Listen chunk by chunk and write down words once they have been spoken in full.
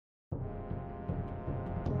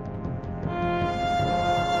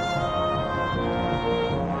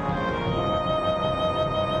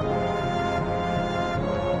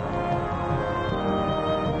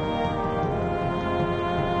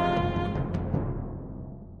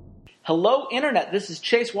Hello, Internet. This is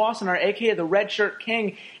Chase Wassenaar, a.k.a. the Red Shirt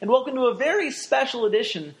King, and welcome to a very special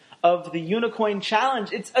edition of the Unicoin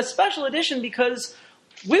Challenge. It's a special edition because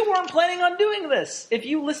we weren't planning on doing this. If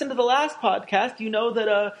you listened to the last podcast, you know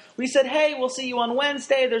that we said, hey, we'll see you on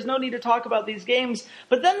Wednesday. There's no need to talk about these games.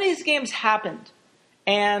 But then these games happened.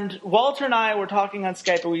 And Walter and I were talking on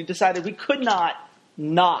Skype, and we decided we could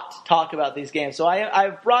not talk about these games. So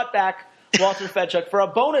I've brought back Walter Fedchuk for a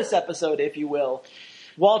bonus episode, if you will.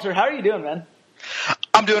 Walter, how are you doing, man?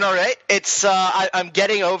 I'm doing all right. It's I'm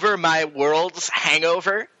getting over my world's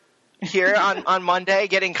hangover here on Monday,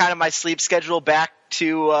 getting kind of my sleep schedule back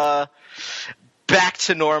to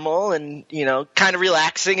normal, and kind of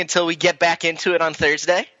relaxing until we get back into it on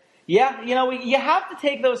Thursday. Yeah, you have to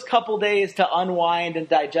take those couple days to unwind and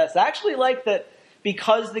digest. I actually like that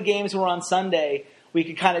because the games were on Sunday, we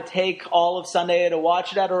could kind of take all of Sunday to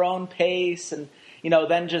watch it at our own pace, and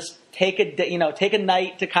then just take a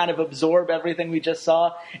night to kind of absorb everything we just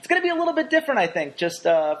saw. It's going to be a little bit different, I think, just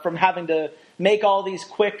from having to make all these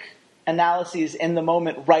quick analyses in the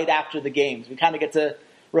moment right after the games. We kind of get to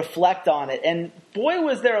reflect on it. And boy,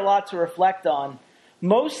 was there a lot to reflect on.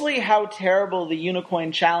 Mostly how terrible the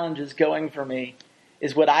Unicoin Challenge is going for me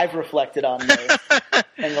is what I've reflected on most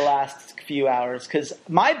in the last few hours. Because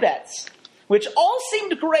my bets, which all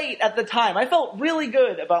seemed great at the time, I felt really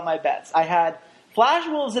good about my bets. I had Flash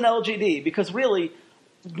Wolves and LGD, because really,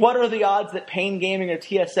 what are the odds that Pain Gaming or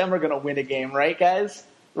TSM are going to win a game, right, guys?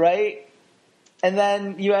 Right? And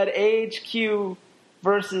then you had AHQ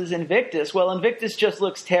versus Invictus. Well, Invictus just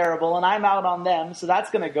looks terrible, and I'm out on them, so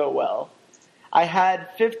that's going to go well. I had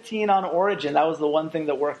 15 on Origin. That was the one thing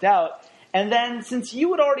that worked out. And then, since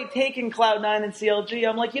you had already taken Cloud9 and CLG,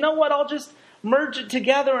 I'm like, you know what, I'll just merge it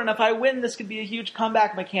together, and if I win, this could be a huge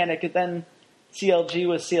comeback mechanic. And then CLG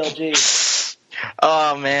was CLG.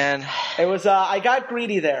 Oh, man. It was, I got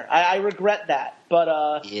greedy there. I regret that.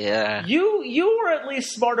 But, yeah. You were at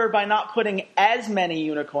least smarter by not putting as many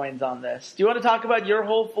unicoins on this. Do you want to talk about your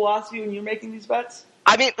whole philosophy when you're making these bets?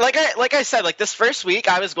 I mean, like I said, this first week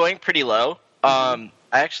I was going pretty low. Let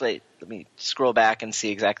me scroll back and see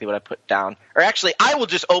exactly what I put down. Or actually, I will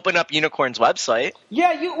just open up Unicorn's website. Yeah,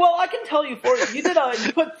 I can tell you for you.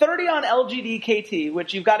 You put 30 on LGD KT,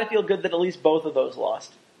 which you've got to feel good that at least both of those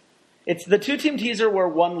lost. It's the two-team teaser where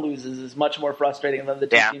one loses is much more frustrating than the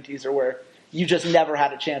two-team teaser where you just never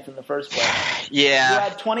had a chance in the first place. Yeah. You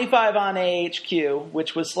had 25 on AHQ,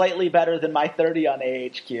 which was slightly better than my 30 on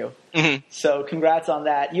AHQ. Mm-hmm. So congrats on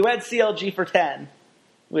that. You had CLG for 10,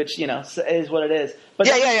 which, is what it is. But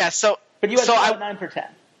yeah. But you had Cloud9 for 10.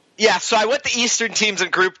 Yeah, so I went the Eastern teams in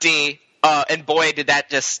Group D, and boy, did that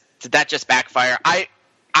just backfire. I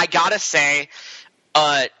gotta say,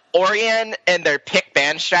 Orion and their pick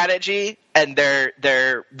ban strategy and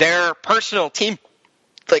their personal team,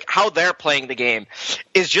 like how they're playing the game,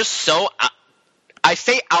 is just so, I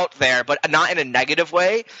say out there, but not in a negative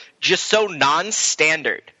way, just so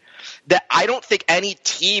non-standard that I don't think any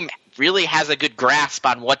team really has a good grasp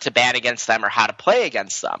on what to ban against them or how to play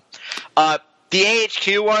against them. The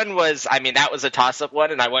AHQ one was, that was a toss-up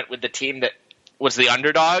one, and I went with the team that was the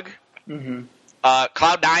underdog. Mm-hmm.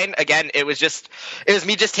 Cloud9, again, it was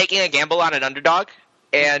me just taking a gamble on an underdog,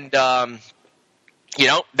 and that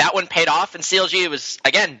one paid off. And CLG, it was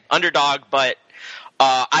again underdog, but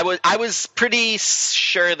I was pretty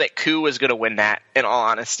sure that Ku was going to win that. In all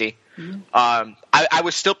honesty, I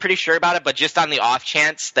was still pretty sure about it, but just on the off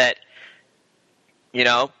chance that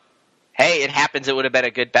hey, it happens, it would have been a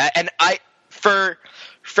good bet. And for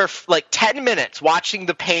 10 minutes watching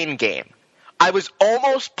the Pain game, I was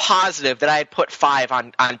almost positive that I had put 5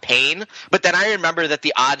 on Pain, but then I remember that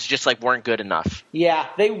the odds just weren't good enough. Yeah,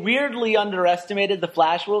 they weirdly underestimated the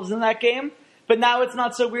Flash Wolves in that game, but now it's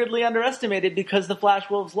not so weirdly underestimated because the Flash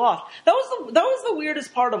Wolves lost. That was the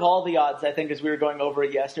weirdest part of all the odds, I think, as we were going over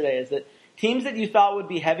it yesterday, is that teams that you thought would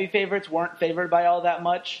be heavy favorites weren't favored by all that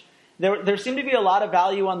much. There seemed to be a lot of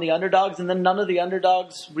value on the underdogs, and then none of the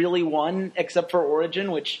underdogs really won except for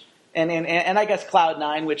Origin, which and I guess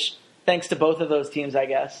Cloud9, which thanks to both of those teams, I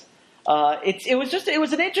guess. It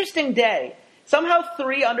was an interesting day. Somehow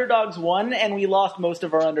 3 underdogs won, and we lost most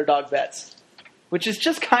of our underdog bets, which is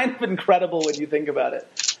just kind of incredible when you think about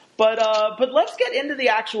it. But let's get into the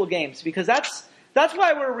actual games, because that's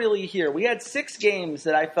why we're really here. We had 6 games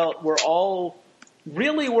that I felt were all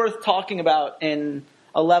really worth talking about in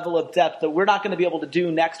a level of depth that we're not going to be able to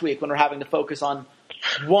do next week when we're having to focus on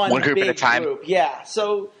one group big at a time. Group. Yeah,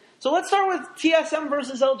 so let's start with TSM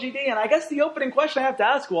versus LGD, and I guess the opening question I have to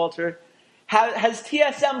ask, Walter, has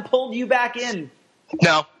TSM pulled you back in?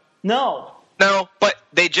 No. No, but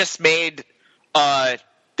they just made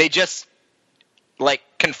like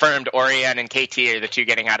confirmed Orion and KT are the two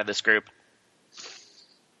getting out of this group.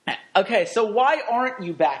 Okay, so why aren't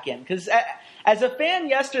you back in? Because as a fan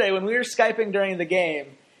yesterday, when we were Skyping during the game,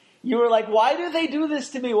 you were like, why do they do this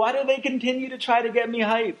to me? Why do they continue to try to get me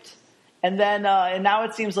hyped? And then, and now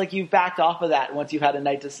it seems like you've backed off of that once you've had a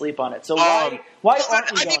night to sleep on it. So why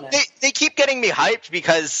aren't you going in? They keep getting me hyped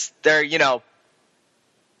because they're,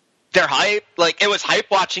 they're hype. Like, it was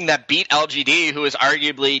hype watching that beat LGD, who is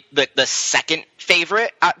arguably the second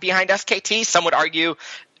favorite behind SKT. Some would argue,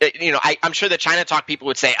 I'm sure the China Talk people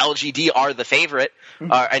would say LGD are the favorite,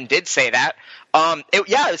 and did say that. It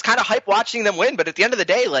was kind of hype watching them win, but at the end of the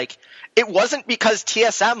day, like, it wasn't because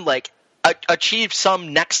TSM, like, achieved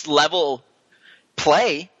some next level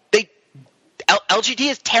play.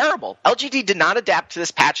 LGD is terrible. LGD did not adapt to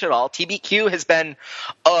this patch at all. TBQ has been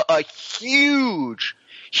a huge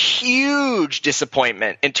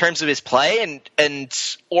disappointment in terms of his play,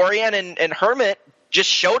 and Orion and Hermit just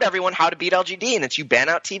showed everyone how to beat LGD, and it's you ban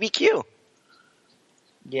out TBQ.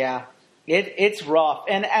 Yeah, it's rough,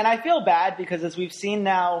 and I feel bad because as we've seen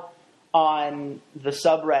now on the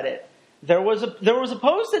subreddit, there was a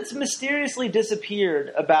post that's mysteriously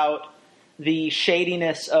disappeared about the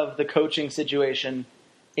shadiness of the coaching situation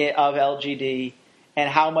of LGD and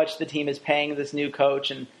how much the team is paying this new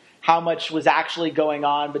coach and how much was actually going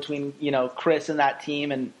on between, Chris and that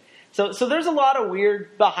team. And so there's a lot of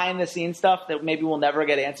weird behind the scenes stuff that maybe we'll never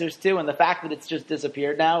get answers to. And the fact that it's just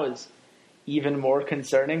disappeared now is even more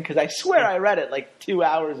concerning because I swear I read it like 2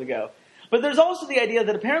 hours ago. But there's also the idea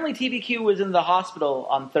that apparently TBQ was in the hospital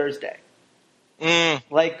on Thursday.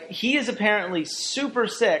 Like, he is apparently super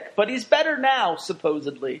sick, but he's better now,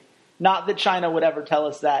 supposedly. Not that China would ever tell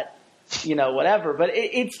us that, whatever. But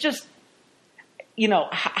it's just,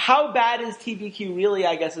 how bad is TBQ really,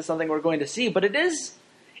 I guess, is something we're going to see. But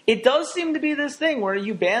it does seem to be this thing where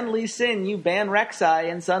you ban Lee Sin, you ban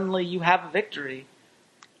Rek'Sai, and suddenly you have a victory.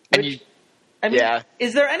 Is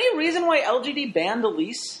there any reason why LGD banned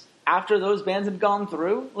Elise after those bans had gone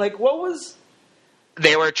through? Like, what was...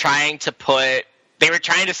 They were trying to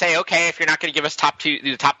say, okay, if you're not going to give us two of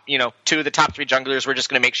the top three junglers, we're just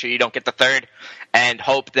going to make sure you don't get the third and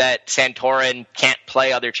hope that Santorin can't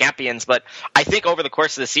play other champions. But I think over the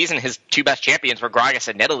course of the season, his two best champions were Gragas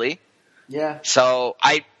and Nidalee. Yeah. So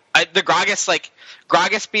the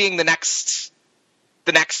Gragas being the next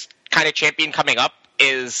kind of champion coming up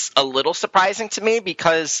is a little surprising to me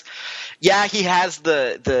because, yeah, he has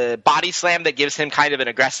the body slam that gives him kind of an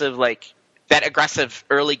aggressive, that aggressive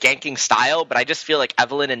early ganking style, but I just feel like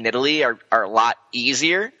Evelynn and Nidalee are a lot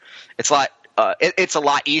easier. It's a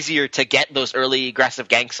lot easier to get those early aggressive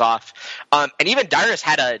ganks off. And even Darius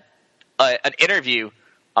had an interview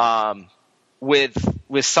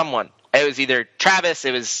with someone. It was either Travis,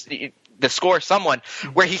 it was the score, someone,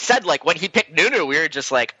 where he said, like, when he picked Nunu, we were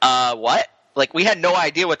just like, what? Like, we had no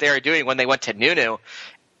idea what they were doing when they went to Nunu.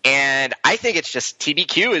 And I think it's just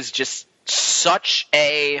TBQ is just such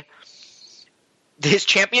a... His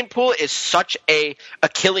champion pool is such a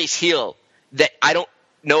Achilles heel that I don't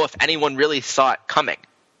know if anyone really saw it coming.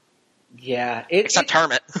 Yeah. Except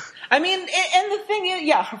Hermit. I mean, and the thing is,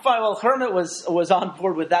 yeah, well, Hermit was on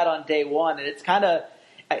board with that on day one, and it's kind of,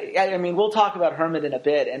 I mean, we'll talk about Hermit in a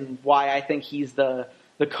bit and why I think he's the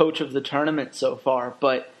coach of the tournament so far,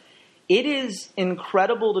 but it is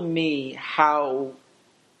incredible to me how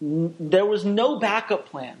there was no backup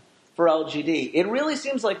plan for LGD. It really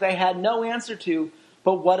seems like they had no answer to,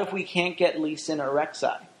 but what if we can't get Lee Sin or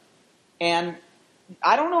Rek'Sai? And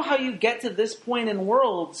I don't know how you get to this point in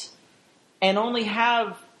Worlds and only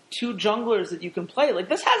have two junglers that you can play. Like,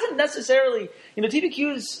 this hasn't necessarily,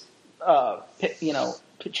 TBQ's,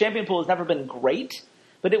 champion pool has never been great,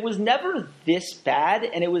 but it was never this bad,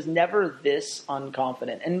 and it was never this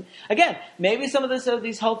unconfident. And again, maybe some of this are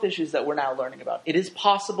these health issues that we're now learning about. It is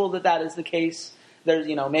possible that is the case. There's,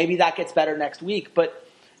 maybe that gets better next week. But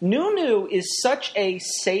Nunu is such a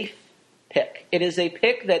safe pick. It is a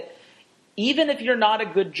pick that even if you're not a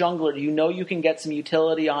good jungler, you can get some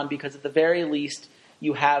utility on because at the very least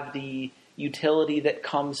you have the utility that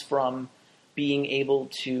comes from being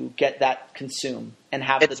able to get that consume and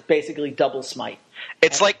have this basically double smite.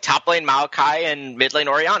 It's like top lane Maokai and mid lane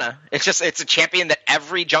Orianna. It's a champion that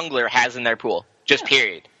every jungler has in their pool.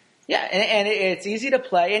 Period. Yeah, and it's easy to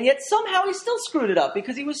play, and yet somehow he still screwed it up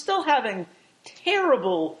because he was still having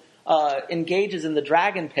terrible engages in the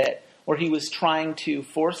Dragon Pit where he was trying to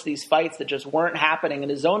force these fights that just weren't happening in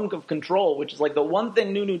his zone of control, which is like the one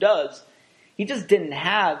thing Nunu does. He just didn't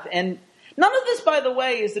have. And none of this, by the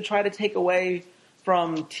way, is to try to take away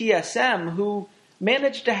from TSM, who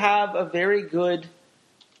managed to have a very good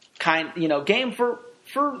game for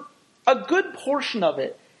a good portion of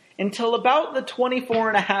it until about the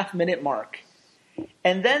 24.5-minute mark.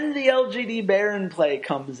 And then the LGD Baron play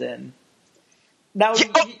comes in. Now,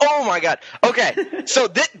 oh my God. Okay. So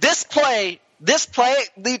this play,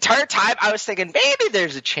 the entire time I was thinking maybe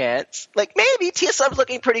there's a chance. Like maybe TSM's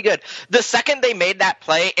looking pretty good. The second they made that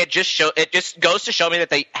play, it just goes to show me that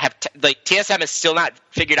they have TSM has still not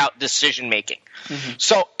figured out decision making. Mm-hmm.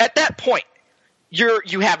 So at that point,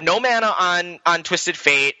 you have no mana on Twisted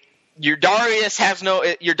Fate. Your Darius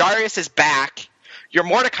is back. Your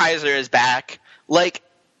Mordekaiser is back. Like,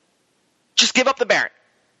 just give up the Baron.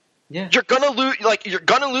 Yeah. You're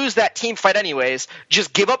gonna lose that team fight anyways.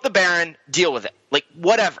 Just give up the Baron, deal with it. Like,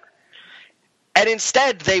 whatever. And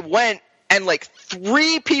instead they went and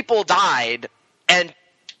 3 people died and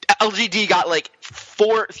LGD got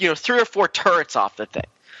 3 or 4 turrets off the thing.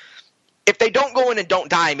 If they don't go in and don't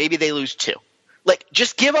die, maybe they lose 2.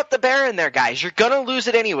 Just give up the Baron there, guys. You're gonna lose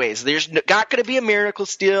it anyways. There's not gonna be a miracle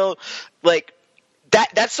steal.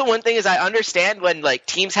 That's the one thing is I understand when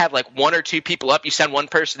teams have 1 or 2 people up, you send one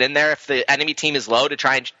person in there if the enemy team is low to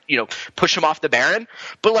try and push them off the Baron.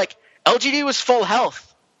 But LGD was full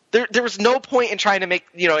health. There was no point in trying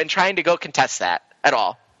to go contest that at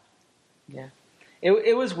all. Yeah,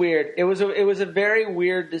 it was weird. It was a very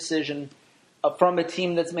weird decision from a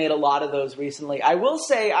team that's made a lot of those recently. I will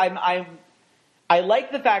say I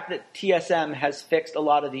like the fact that TSM has fixed a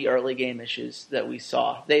lot of the early game issues that we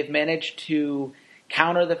saw. They've managed to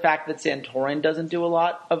counter the fact that Santorin doesn't do a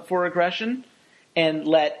lot for aggression and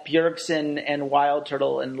let Bjergsen and Wild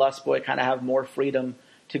Turtle and Lustboy kind of have more freedom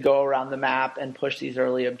to go around the map and push these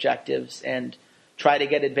early objectives and try to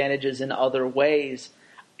get advantages in other ways.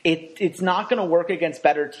 It's not going to work against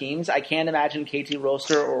better teams. I can't imagine KT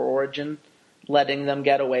Roster or Origin letting them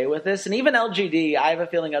get away with this. And even LGD, I have a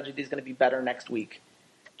feeling LGD is going to be better next week.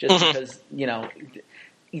 Just because,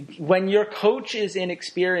 when your coach is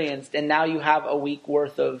inexperienced and now you have a week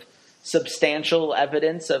worth of substantial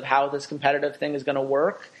evidence of how this competitive thing is going to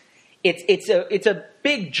work, it's a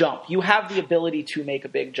big jump. You have the ability to make a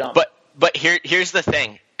big jump. But here's the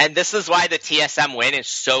thing, and this is why the TSM win is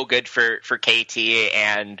so good for KT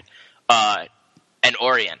and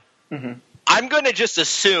Orion. Mm-hmm. I'm going to just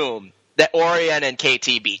assume that Orion and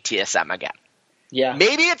KT beat TSM again. Yeah.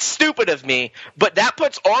 Maybe it's stupid of me, but that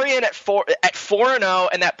puts Orion at 4-0,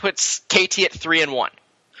 and that puts KT at 3-1.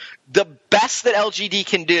 The best that LGD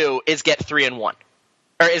can do is get 3-1,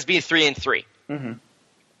 or is be 3-3.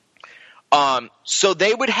 Mm-hmm. So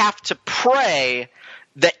they would have to pray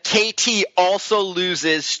that KT also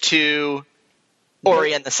loses to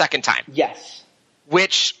Orion the second time. Yes.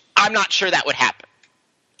 Which I'm not sure that would happen.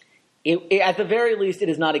 At the very least, it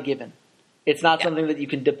is not a given. It's not something that you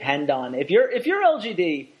can depend on. If you're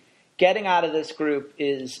LGD, getting out of this group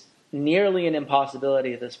is nearly an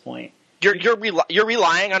impossibility at this point. You're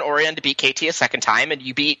relying on Orion to beat KT a second time, and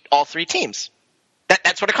you beat all 3 teams.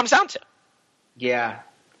 That's what it comes down to. Yeah,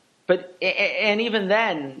 but and even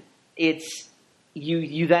then, it's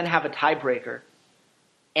you then have a tiebreaker,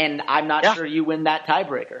 and I'm not sure you win that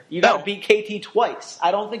tiebreaker. You got to beat KT twice. I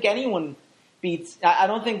don't think anyone beats. I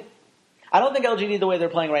don't think LGD, the way they're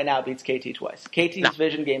playing right now, beats KT twice. KT's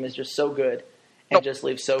vision game is just so good and just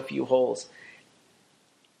leaves so few holes.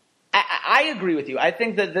 I agree with you. I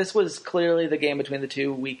think that this was clearly the game between the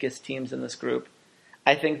 2 weakest teams in this group.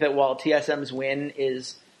 I think that while TSM's win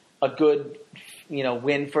is a good,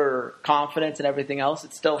 win for confidence and everything else,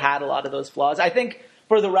 it still had a lot of those flaws. I think,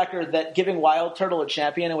 for the record, that giving Wild Turtle a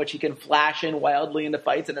champion in which he can flash in wildly into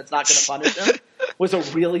fights and it's not going to punish him was a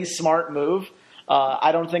really smart move.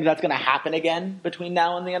 I don't think that's going to happen again between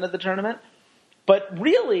now and the end of the tournament. But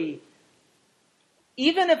really,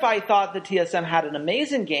 even if I thought the TSM had an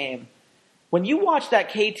amazing game, when you watch that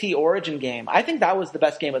KT Origin game, I think that was the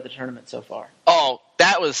best game of the tournament so far. Oh,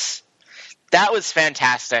 that was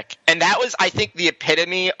fantastic. And that was, I think, the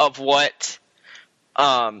epitome of what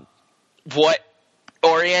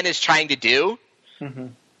Orion is trying to do. Mm-hmm.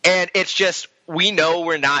 And it's just, we know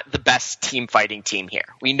we're not the best team fighting team here.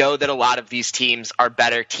 We know that a lot of these teams are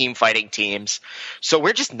better team fighting teams. So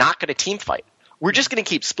we're just not going to team fight. We're just going to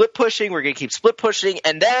keep split pushing. We're going to keep split pushing.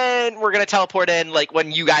 And then we're going to teleport in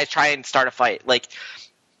when you guys try and start a fight.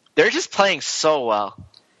 They're just playing so well.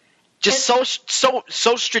 Just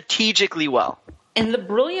so strategically well. And the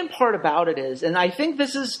brilliant part about it is, and I think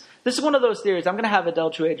this is one of those theories. I'm going to have Adel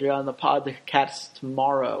Chuedri on the podcast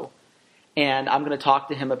tomorrow. And I'm going to talk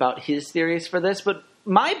to him about his theories for this. But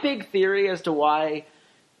my big theory as to why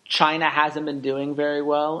China hasn't been doing very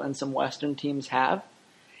well and some Western teams have,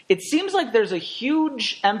 it seems like there's a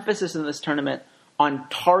huge emphasis in this tournament on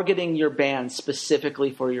targeting your band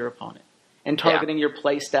specifically for your opponent. and targeting your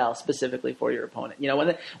play style specifically for your opponent. You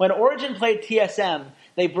know, when Origin played TSM,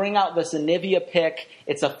 they bring out the Anivia pick.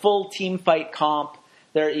 It's a full team fight comp.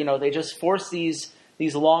 They just force these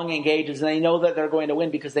long engages, and they know that they're going to win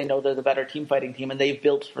because they know they're the better team fighting team, and they've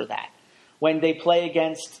built for that. When they play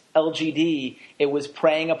against LGD, it was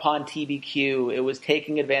preying upon TBQ. It was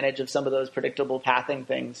taking advantage of some of those predictable pathing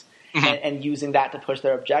things and using that to push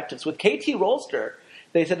their objectives. With KT Rolster,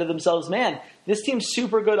 they said to themselves, man, this team's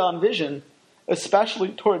super good on vision, especially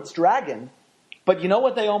towards Dragon. But you know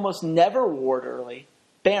what they almost never ward early?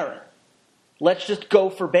 Baron. Let's just go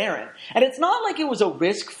for Baron. And it's not like it was a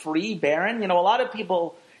risk-free Baron. You know, a lot of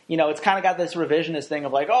people, it's kind of got this revisionist thing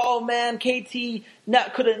of like, oh man, KT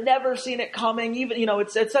could have never seen it coming. Even,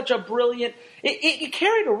 it's such a brilliant, it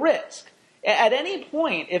carried a risk. At any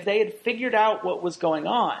point, if they had figured out what was going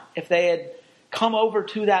on, if they had come over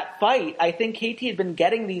to that fight, I think KT had been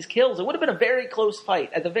getting these kills. It would have been a very close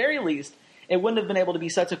fight. At the very least, it wouldn't have been able to be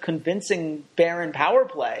such a convincing Baron power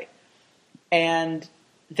play. And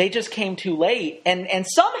they just came too late. And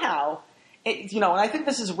somehow, and I think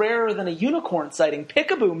this is rarer than a unicorn sighting,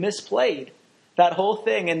 Peekaboo misplayed that whole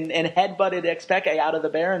thing and headbutted Xpeke out of the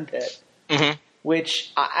Baron pit. Mm-hmm.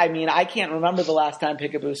 Which, I can't remember the last time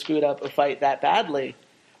Peekaboo screwed up a fight that badly.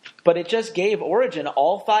 But it just gave Origin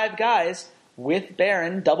all 5 guys with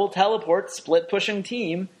Baron, double teleport, split pushing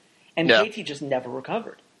team, and KT just never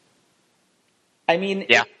recovered.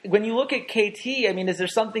 When you look at KT, is there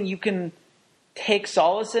something you can take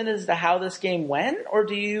solace in as to how this game went? Or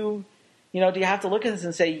do you have to look at this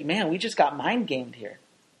and say, man, we just got mind gamed here?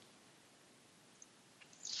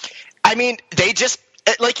 They just,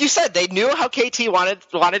 like you said, they knew how KT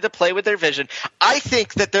wanted to play with their vision. I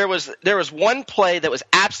think that there was one play that was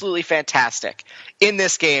absolutely fantastic in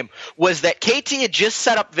this game, was that KT had just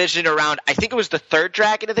set up vision around, I think it was the 3rd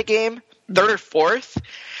dragon of the game, 3rd or 4th,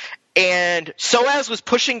 and Soaz was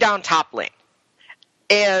pushing down top lane.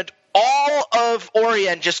 And all of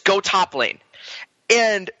Orion just go top lane.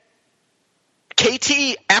 And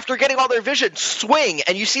KT, after getting all their vision, swing,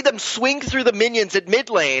 and you see them swing through the minions at mid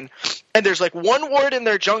lane, and there's like one ward in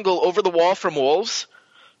their jungle over the wall from Wolves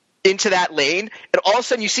into that lane, and all of a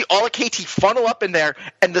sudden you see all of KT funnel up in there,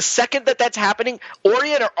 and the second that's happening,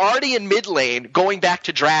 Orion are already in mid lane going back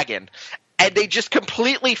to Dragon, and they just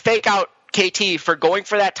completely fake out KT for going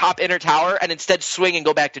for that top inner tower and instead swing and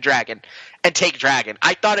go back to Dragon and take Dragon.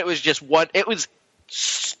 I thought it was just it was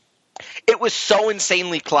so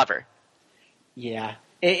insanely clever. Yeah.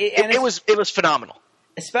 It was phenomenal.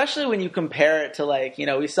 Especially when you compare it to,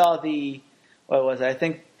 we saw what was it? I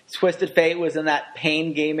think Twisted Fate was in that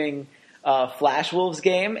Pain Gaming Flash Wolves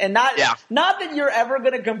game. And not that you're ever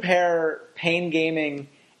going to compare Pain Gaming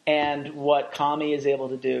and what Kami is able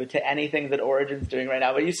to do to anything that Origin's doing right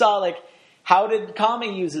now. But you saw, how did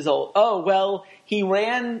Kami use his ult? Oh, well, he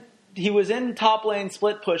was in top lane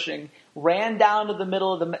split pushing, ran down to the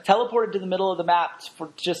middle of teleported to the middle of the map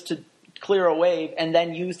just to clear a wave, and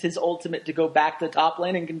then used his ultimate to go back to top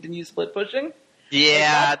lane and continue split pushing?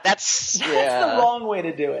 Yeah, that's the wrong way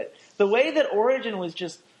to do it. The way that Origin was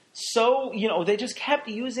just so, they just kept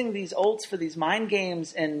using these ults for these mind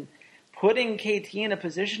games and putting KT in a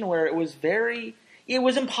position where it was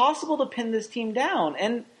impossible to pin this team down.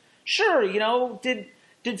 And sure,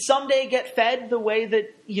 did Someday get fed the way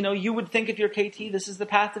that, you would think if you're KT, this is the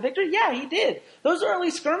path to victory? Yeah, he did. Those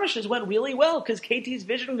early skirmishes went really well because KT's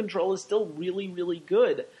vision control is still really, really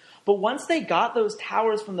good. But once they got those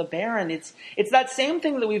towers from the Baron, it's that same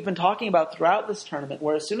thing that we've been talking about throughout this tournament,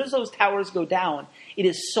 where as soon as those towers go down, it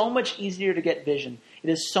is so much easier to get vision.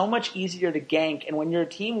 It is so much easier to gank. And when you're a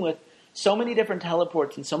team with so many different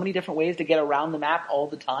teleports and so many different ways to get around the map all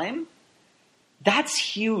the time, that's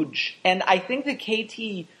huge. And I think that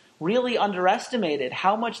KT really underestimated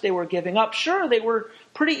how much they were giving up. Sure, they were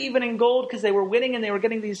pretty even in gold because they were winning, and they were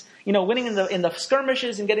getting these, winning in the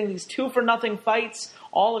skirmishes and getting these 2-for-nothing fights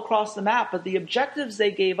all across the map. But the objectives they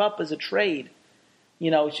gave up as a trade,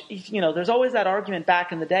 there's always that argument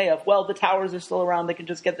back in the day of, well, the towers are still around, they can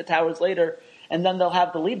just get the towers later, and then they'll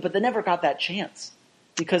have the lead. But they never got that chance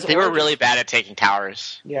because they were really bad at taking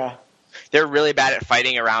towers. Yeah. They're really bad at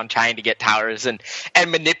fighting around trying to get towers and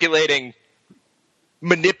manipulating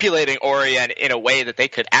Orion in a way that they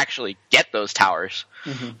could actually get those towers.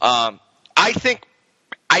 Mm-hmm.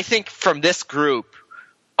 I think from this group,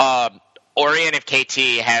 Orion and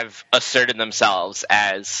KT have asserted themselves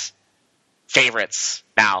as favorites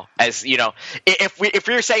now. As if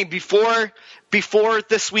we were saying before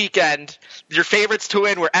this weekend, your favorites to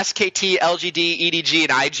win were SKT, LGD, EDG,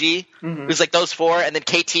 and IG. Mm-hmm. It was like those 4, and then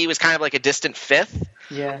KT was kind of like a distant 5th.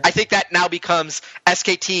 Yeah. I think that now becomes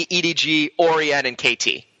SKT, EDG, Orion, and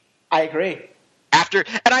KT. I agree.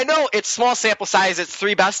 And I know it's small sample size, it's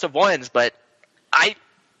 3 best of ones, but I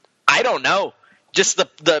don't know. Just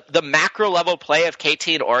the macro level play of KT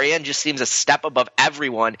and Orion just seems a step above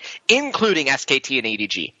everyone, including SKT and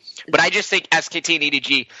EDG. But I just think SKT and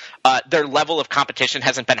EDG, their level of competition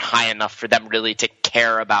hasn't been high enough for them really to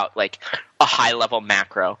care about like a high level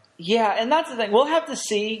macro. Yeah, and that's the thing. We'll have to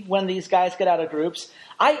see when these guys get out of groups.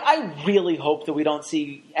 I really hope that we don't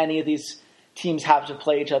see any of these teams have to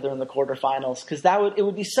play each other in the quarterfinals, because it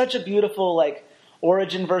would be such a beautiful like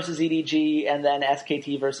Origin versus EDG and then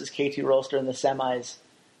SKT versus KT Rolster in the semis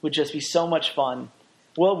would just be so much fun.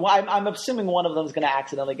 Well, I'm assuming one of them is going to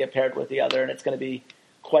accidentally get paired with the other, and it's going to be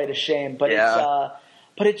quite a shame. But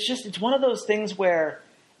it's one of those things where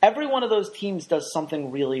every one of those teams does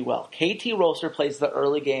something really well. KT Rolster plays the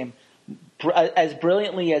early game as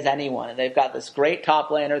brilliantly as anyone, and they've got this great top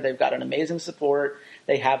laner. They've got an amazing support.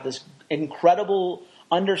 They have this incredible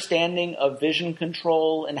understanding of vision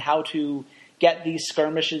control and how to get these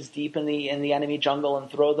skirmishes deep in the enemy jungle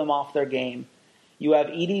and throw them off their game. You have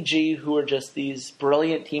EDG, who are just these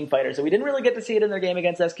brilliant team fighters. And we didn't really get to see it in their game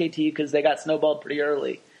against SKT because they got snowballed pretty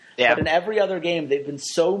early. Yeah. But in every other game, they've been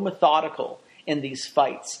so methodical in these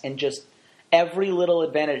fights, and just every little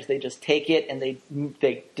advantage, they just take it and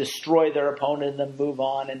they destroy their opponent and then move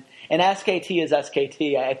on. And SKT is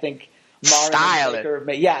SKT. I think Marin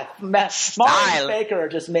and Faker are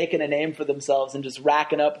just making a name for themselves and just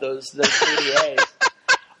racking up those ADAs.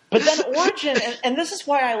 But then Origin, and this is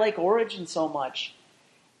why I like Origin so much.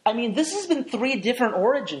 I mean, this has been 3 different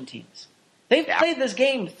Origin teams. They've played this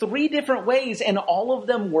game 3 different ways, and all of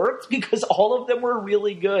them worked because all of them were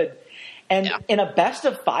really good. And in a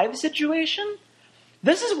best-of-5 situation,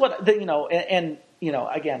 this is what, again,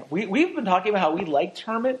 we've been talking about how we liked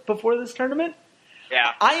Hermit before this tournament.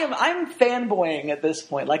 Yeah. I'm fanboying at this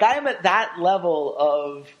point. Like, I am at that level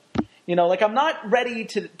of, I'm not ready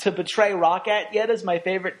to betray Roccat yet as my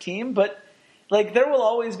favorite team, but, like, there will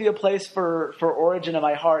always be a place for Origin in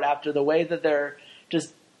my heart after the way that they're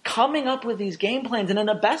just coming up with these game plans. And in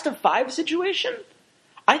a best-of-5 situation,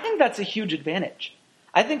 I think that's a huge advantage.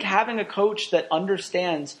 I think having a coach that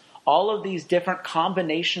understands all of these different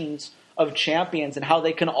combinations of champions and how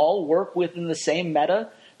they can all work within the same meta,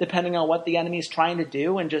 depending on what the enemy is trying to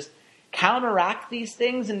do, and just counteract these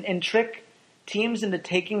things and trick teams into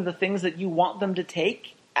taking the things that you want them to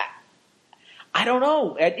take. I don't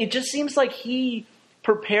know. It just seems like he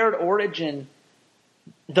prepared Origin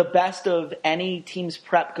the best of any team's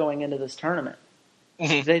prep going into this tournament.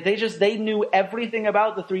 Mm-hmm. They knew everything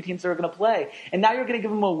about the 3 teams they were going to play. And now you're going to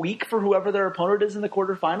give him a week for whoever their opponent is in the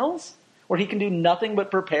quarterfinals, where he can do nothing but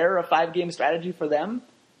prepare a 5-game strategy for them.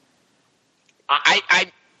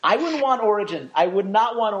 I wouldn't want Origin. I would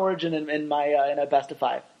not want Origin in my in a best of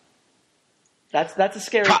 5. That's a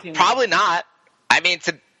scary team. Probably not. I mean,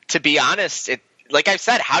 to be honest, like I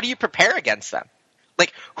said, how do you prepare against them?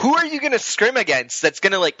 Like, who are you going to scrim against that's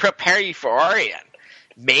going to like prepare you for Orion?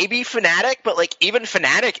 Maybe Fnatic, but like even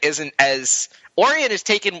Fnatic isn't as. Orion has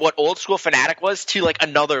taken what old school Fnatic was to like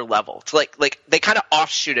another level. To like they kind of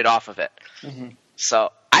offshoot it off of it. Mm-hmm.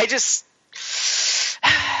 So I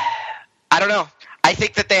don't know. I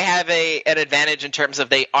think that they have an advantage in terms of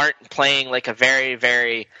they aren't playing like a very,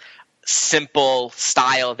 very simple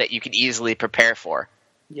style that you can easily prepare for.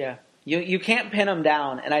 Yeah, you can't pin them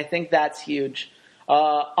down, and I think that's huge.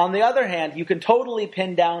 On the other hand, you can totally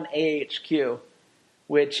pin down AHQ,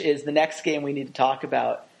 which is the next game we need to talk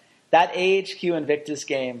about. That AHQ Invictus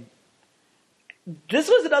game. This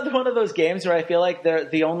was another one of those games where I feel like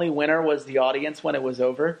the only winner was the audience when it was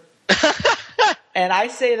over. And I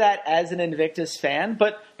say that as an Invictus fan.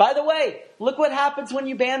 But, by the way, look what happens when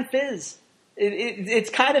you ban Fizz. It's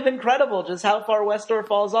kind of incredible just how far Westdoor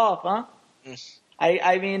falls off, huh?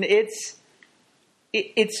 I mean,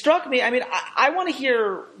 it struck me. I mean, I want to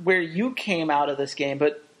hear where you came out of this game.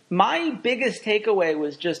 But my biggest takeaway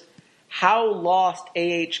was just how lost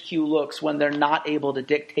AHQ looks when they're not able to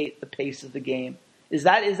dictate the pace of the game. Is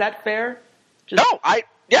that fair?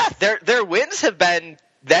 Their wins have been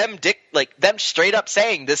them straight up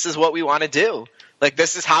saying this is what we want to do. Like,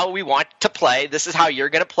 this is how we want to play. This is how you're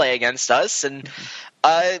going to play against us. And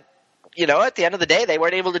at the end of the day, they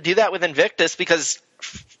weren't able to do that with Invictus because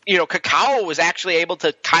Kakao was actually able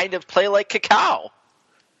to kind of play like Kakao.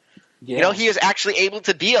 Yeah. He was actually able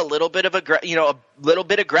to be a little bit of a little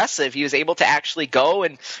bit aggressive. He was able to actually go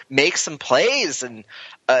and make some plays. And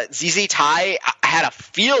ZZ Tai had a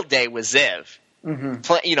field day with Ziv.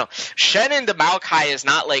 Mm-hmm. Shen into Maokai is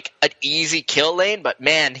not like an easy kill lane, but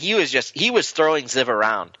man, he was throwing Ziv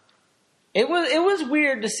around. It was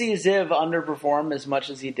weird to see Ziv underperform as much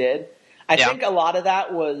as he did. I think a lot of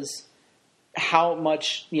that was how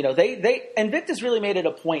much, Invictus really made it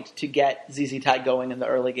a point to get ZZ Tide going in the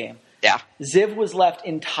early game. Yeah. Ziv was left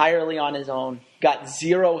entirely on his own, got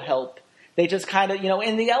zero help. They just kind of,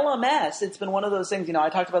 in the LMS, it's been one of those things, I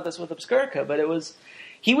talked about this with Obscurica, but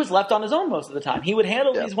he was left on his own most of the time. He would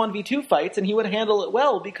handle these 1v2 fights, and he would handle it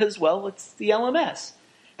well because, it's the LMS.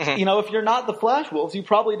 Mm-hmm. If you're not the Flash Wolves, you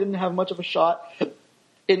probably didn't have much of a shot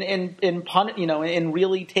in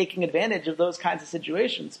really taking advantage of those kinds of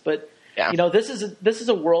situations. But, this is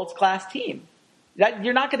a world's class team. That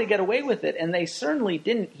you're not going to get away with it, and they certainly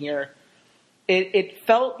didn't here. It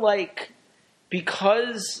felt like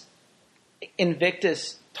because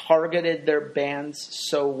Invictus targeted their bans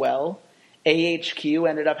so well, AHQ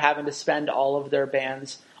ended up having to spend all of their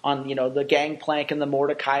bans on, the Gangplank and the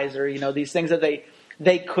Mordekaiser, these things that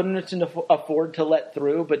they couldn't afford to let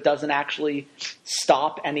through, but doesn't actually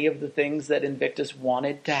stop any of the things that Invictus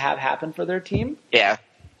wanted to have happen for their team. Yeah.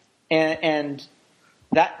 And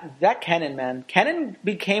that Kennen, man. Kennen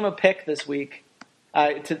became a pick this week.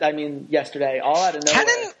 Yesterday, all out of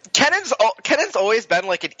nowhere. Kennen's always been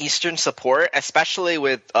like an Eastern support, especially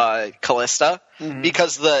with Callista,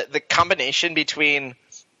 because the combination between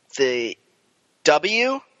the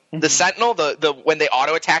W, the Sentinel, the when they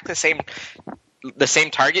auto attack the same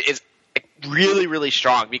target is really, really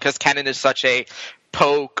strong because Kennen is such a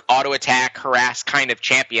poke, auto attack, harass kind of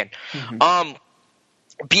champion.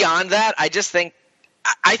 Beyond that, I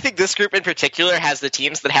think this group in particular has the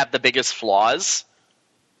teams that have the biggest flaws.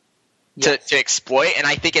 Yes. To exploit, and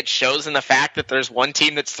I think it shows in the fact that there's one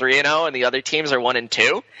team that's 3-0 and the other teams are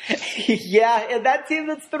 1-2. Yeah, and that team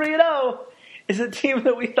that's 3-0 is a team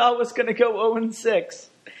that we thought was going to go 0-6.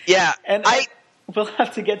 Yeah, and we'll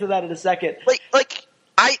have to get to that in a second.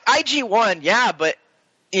 IG won, yeah, but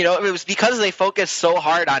it was because they focused so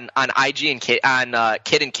hard on IG and Kid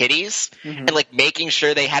and Kitties and making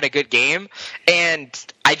sure they had a good game, and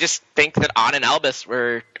I just think that On and Albus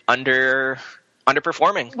were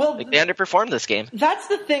underperforming. Well, they underperformed this game. That's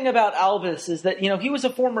the thing about Albus is that, he was a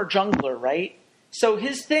former jungler, right? So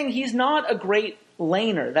he's not a great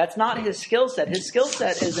laner. That's not his skill set. His skill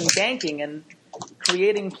set is in ganking and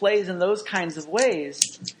creating plays in those kinds of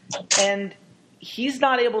ways. And he's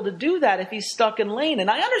not able to do that if he's stuck in lane. And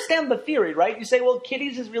I understand the theory, right? You say, well,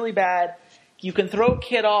 Kitties is really bad. You can throw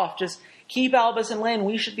Kid off. Just keep Albus in lane.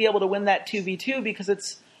 We should be able to win that 2v2 because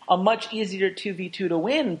it's a much easier 2v2 to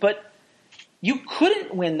win. But you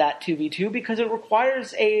couldn't win that 2v2 because it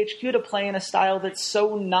requires AHQ to play in a style that's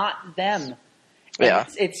so not them. Yeah.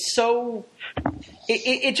 It's so...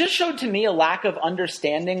 It just showed to me a lack of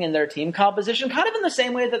understanding in their team composition, kind of in the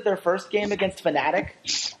same way that their first game against Fnatic...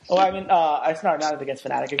 it's not against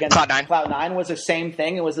Fnatic, against Cloud9 was the same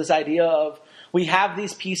thing. It was this idea of, we have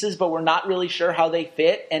these pieces, but we're not really sure how they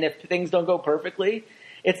fit, and if things don't go perfectly,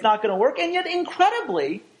 it's not going to work. And yet,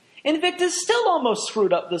 incredibly, Invictus still almost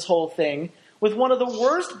screwed up this whole thing with one of the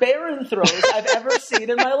worst Baron throws I've ever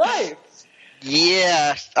seen in my life.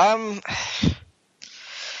 Yeah.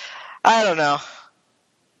 I don't know.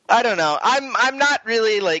 I'm not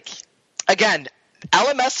really again,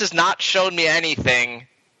 LMS has not shown me anything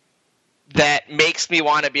that makes me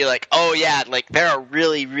want to be oh yeah, they're a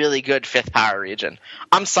really, really good fifth power region.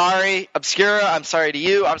 I'm sorry, Obscura, I'm sorry to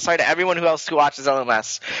you, I'm sorry to everyone who watches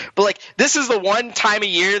LMS. But this is the one time a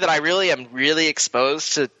year that I really am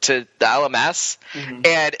exposed to the LMS. Mm-hmm.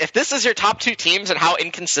 And if this is your top two teams and how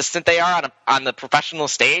inconsistent they are on the professional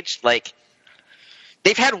stage,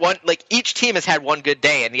 they've had one, each team has had one good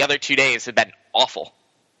day and the other 2 days have been awful.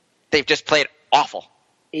 They've just played awful.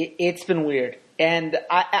 It's been weird. And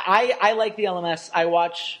I like the LMS. I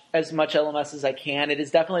watch as much LMS as I can. It is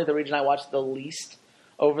definitely the region I watch the least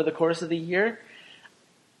over the course of the year.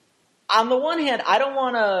 On the one hand, I don't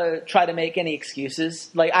want to try to make any excuses.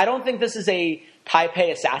 I don't think this is a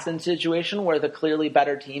Taipei Assassin situation where the clearly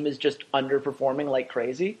better team is just underperforming like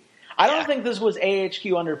crazy. I don't think this was AHQ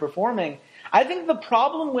underperforming. I think the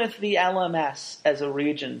problem with the LMS as a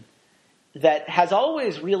region that has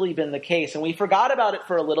always really been the case, and we forgot about it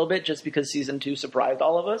for a little bit just because Season 2 surprised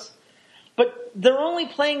all of us, but they're only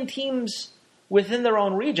playing teams within their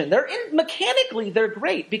own region. Mechanically, they're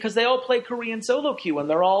great because they all play Korean solo queue, and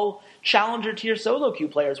they're all challenger tier solo queue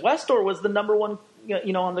players. Westor was the number one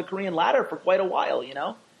on the Korean ladder for quite a while.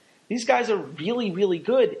 These guys are really, really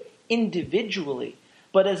good individually.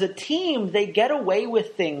 But as a team, they get away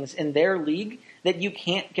with things in their league that you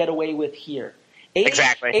can't get away with here.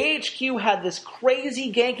 Exactly. AHQ had this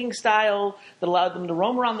crazy ganking style that allowed them to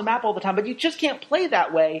roam around the map all the time, but you just can't play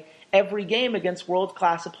that way every game against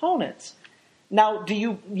world-class opponents. Now, do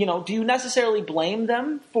you necessarily blame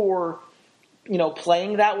them for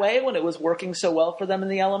playing that way when it was working so well for them in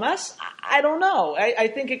the LMS? I don't know. I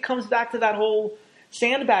think it comes back to that whole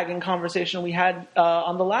sandbagging conversation we had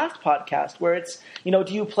on the last podcast, where it's, do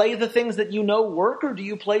you play the things that work, or do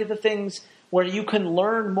you play the things where you can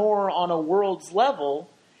learn more on a world's level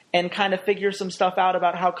and kind of figure some stuff out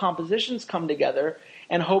about how compositions come together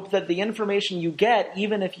and hope that the information you get,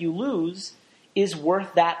 even if you lose, is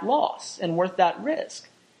worth that loss and worth that risk?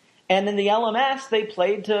 And in the LMS, they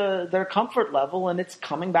played to their comfort level, and it's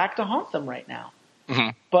coming back to haunt them right now. Mm-hmm.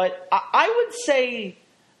 But I would say,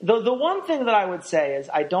 the one thing that I would say is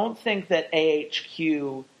I don't think that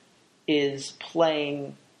AHQ is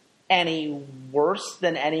playing any worse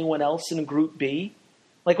than anyone else in Group B.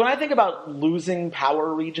 Like, when I think about losing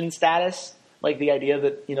power region status, like the idea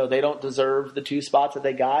that, they don't deserve the 2 spots that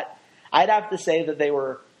they got, I'd have to say that they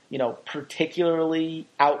were, particularly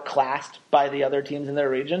outclassed by the other teams in their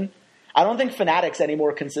region. I don't think Fnatic's any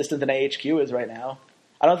more consistent than AHQ is right now.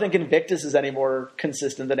 I don't think Invictus is any more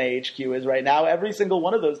consistent than AHQ is right now. Every single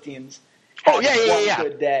one of those teams had one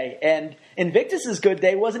good day. And Invictus's good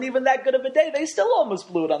day wasn't even that good of a day. They still almost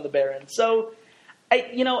blew it on the Baron. So,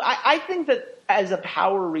 I think that as a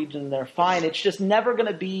power region, they're fine. It's just never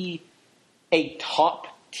going to be a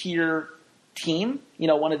top-tier team,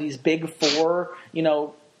 one of these big 4,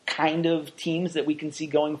 kind of teams that we can see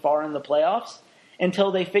going far in the playoffs,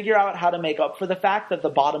 until they figure out how to make up for the fact that the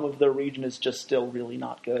bottom of their region is just still really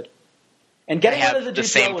not good. And getting out of the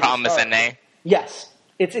same problem as NA. Yes,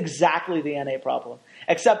 it's exactly the NA problem.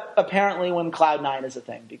 Except apparently when Cloud9 is a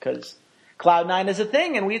thing, because Cloud9 is a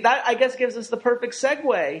thing, and that I guess gives us the perfect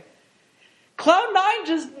segue. Cloud9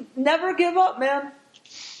 just never give up, man.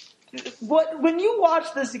 When you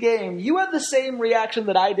watch this game, you had the same reaction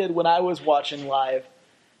that I did when I was watching live.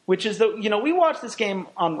 Which is that, we watched this game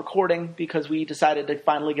on recording because we decided to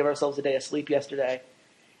finally give ourselves a day of sleep yesterday.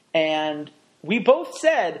 And we both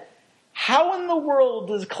said, how in the world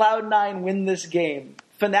does Cloud9 win this game?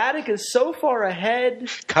 Fnatic is so far ahead.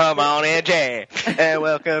 Come on in, Jay, and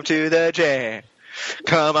welcome to the Jay.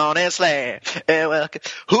 Come on and slay, and welcome.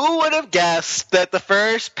 Who would have guessed that the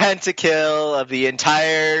first pentakill of the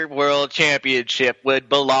entire World Championship would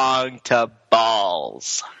belong to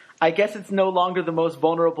Balls? I guess it's no longer the most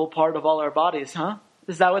vulnerable part of all our bodies, huh?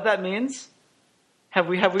 Is that what that means? Have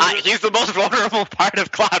we? He's the most vulnerable part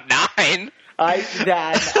of Cloud9.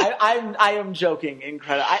 I am joking.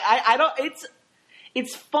 Incredible. I don't.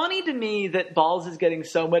 It's funny to me that Balls is getting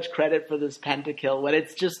so much credit for this pentakill when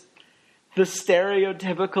it's just the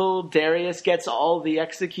stereotypical Darius gets all the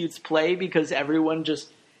executes play because everyone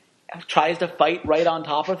just tries to fight right on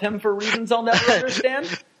top of him for reasons I'll never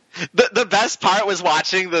understand. The best part was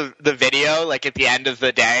watching the video, like at the end of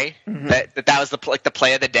the day, mm-hmm. that was the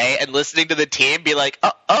play of the day, and listening to the team be like,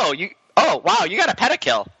 wow, you got a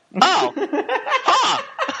pentakill. Oh,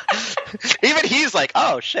 even he's like,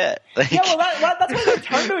 oh shit. Like, yeah, well, that's why they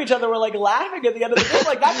turned to each other. We're like laughing at the end of the game,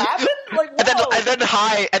 like that happened. Like, whoa. and then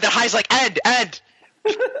High's like, end.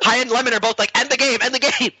 High and Lemon are both like, end the game.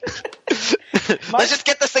 Let's just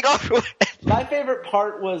get this thing over with. My favorite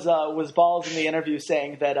part was Balls in the interview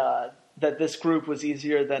saying that this group was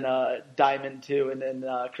easier than Diamond 2 in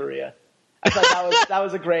Korea. I thought that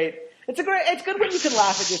was a great. It's good when you can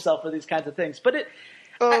laugh at yourself for these kinds of things. But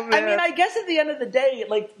I mean, I guess at the end of the day,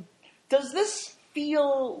 like, does this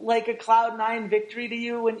feel like a Cloud9 victory to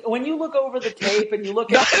you when you look over the tape and you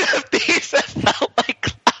look at none of these have felt like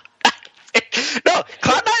Cloud9? No,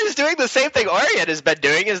 Cloud9 is doing the same thing Orion has been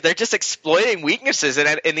doing. Is they're just exploiting weaknesses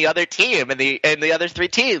in the other team and the other 3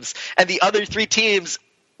 teams, and the other 3 teams'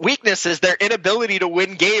 weakness is their inability to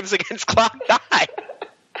win games against Cloud9.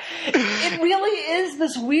 It really is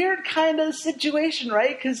this weird kind of situation,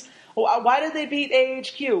 right? Because why did they beat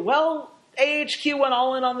AHQ? Well, AHQ went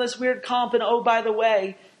all in on this weird comp, and oh, by the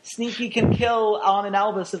way, Sneaky can kill on an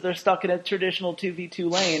Albus if they're stuck in a traditional 2v2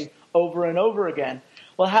 lane over and over again.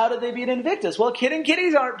 Well, how did they beat Invictus? Well, Kid and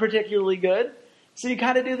Kitties aren't particularly good, so you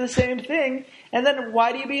kind of do the same thing. And then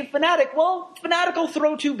why do you beat Fnatic? Well, Fnatic will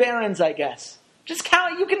throw 2 Barons, I guess. Just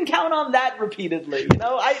count. You can count on that repeatedly, you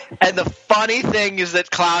know. And the funny thing is that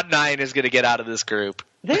Cloud9 is going to get out of this group.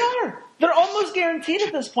 They are. They're almost guaranteed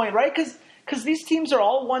at this point, right? Because these teams are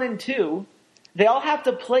all 1 and 2. They all have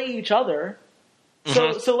to play each other.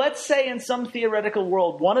 So let's say in some theoretical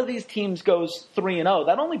world, one of these teams goes 3-0.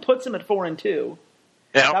 That only puts them at 4-2.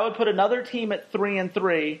 Yeah. That would put another team at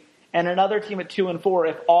 3-3 and another team at 2-4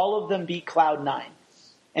 if all of them beat Cloud9.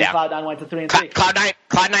 And Cloud9 went to 3-3.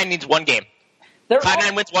 Cloud9 needs 1 game.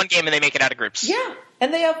 Cloud9 wins 1 game and they make it out of groups. Yeah,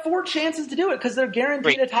 and they have 4 chances to do it because they're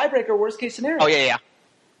guaranteed a tiebreaker, worst case scenario. Oh, yeah.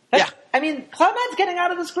 I mean, Cloud9's getting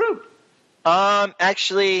out of this group.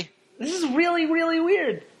 Actually, This is really, really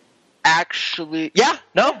weird. Actually, yeah,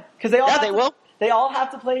 no. Because they all will. They all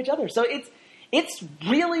have to play each other. So it's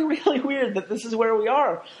really, really weird that this is where we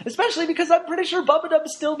are. Especially because I'm pretty sure Bubba Dub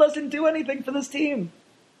still doesn't do anything for this team.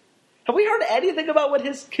 Have we heard anything about what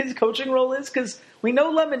his coaching role is? Because we know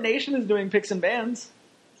Lemon Nation is doing picks and bans.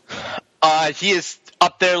 He is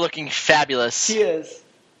up there looking fabulous. He is.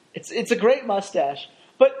 It's a great mustache.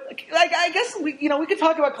 But like, I guess we could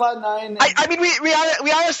talk about Cloud9. I mean,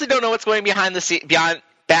 we honestly don't know what's going behind the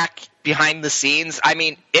scenes. I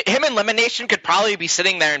mean, him and Lemon Nation could probably be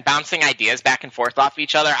sitting there and bouncing ideas back and forth off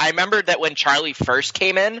each other. I remember that when Charlie first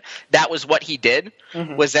came in, that was what he did.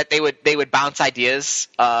 Mm-hmm. Was that they would bounce ideas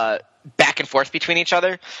back and forth between each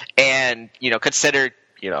other, and consider.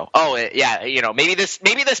 Maybe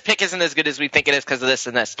this pick isn't as good as we think it is because of this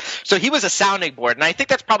and this. So he was a sounding board, and I think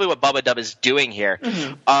that's probably what Bubba Dub is doing here.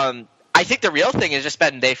 Mm-hmm. I think the real thing has just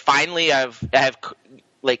been they finally have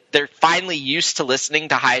they're finally used to listening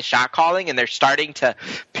to Hai's shot calling, and they're starting to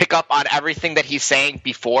pick up on everything that he's saying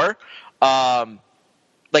before.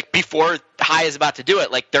 Before Hai is about to do it,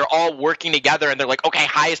 they're all working together and they're like, okay,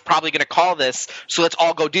 Hai is probably going to call this, so let's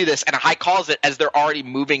all go do this. And Hai calls it as they're already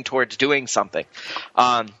moving towards doing something.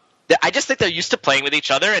 I just think they're used to playing with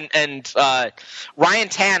each other. And Ryan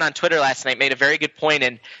Tan on Twitter last night made a very good point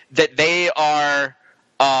in that they are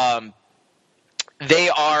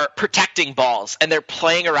protecting balls, and they're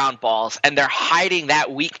playing around balls, and they're hiding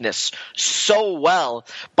that weakness so well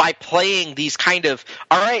by playing these kind of,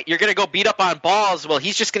 all right, you're going to go beat up on balls. Well,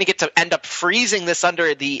 he's just going to get to end up freezing this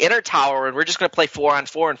under the inner tower, and we're just going to play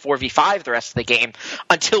 4-on-4 and 4v5 the rest of the game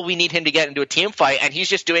until we need him to get into a team fight. And he's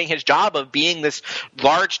just doing his job of being this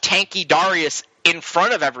large, tanky Darius in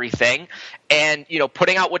front of everything and,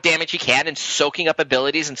 putting out what damage he can and soaking up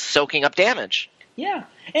abilities and soaking up damage. Yeah.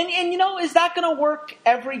 And is that going to work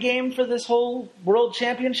every game for this whole World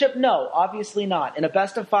Championship? No, obviously not. In a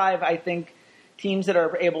best of 5, I think teams that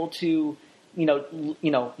are able to,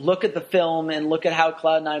 look at the film and look at how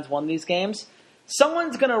Cloud9's won these games,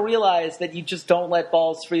 someone's going to realize that you just don't let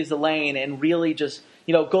balls freeze the lane and really just,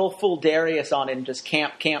 go full Darius on it and just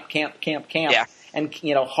camp. Yeah. And,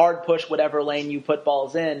 hard push whatever lane you put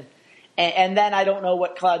balls in. And then I don't know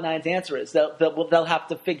what Cloud9's answer is. They'll have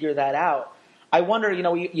to figure that out. I wonder,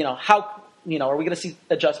 are we going to see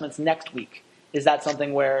adjustments next week? Is that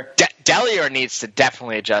something where Delior needs to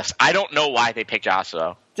definitely adjust? I don't know why they picked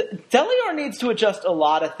Yasuo. Delior needs to adjust a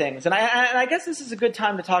lot of things, and I guess this is a good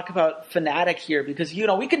time to talk about Fnatic here because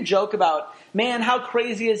we can joke about, man, how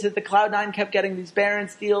crazy is it that Cloud9 kept getting these Baron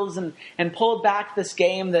steals and pulled back this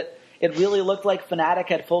game that it really looked like Fnatic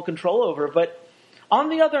had full control over, but on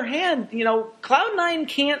the other hand, Cloud9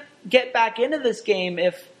 can't get back into this game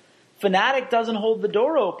if Fnatic doesn't hold the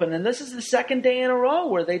door open, and this is the second day in a row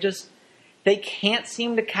where they can't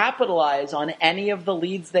seem to capitalize on any of the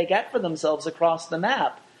leads they get for themselves across the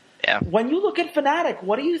map. Yeah. When you look at Fnatic,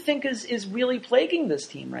 what do you think is really plaguing this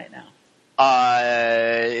team right now?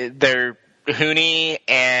 They're Huni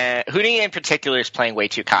in particular is playing way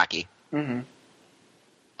too cocky. Mm-hmm.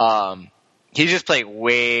 He's just playing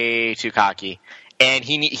way too cocky, and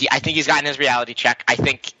I think he's gotten his reality check. I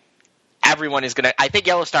think everyone is I think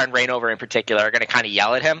Yellowstar and Reignover in particular are going to kind of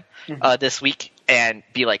yell at him this week and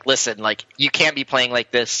be like, listen, you can't be playing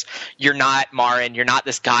like this. You're not Marin. You're not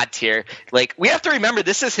this god tier. We have to remember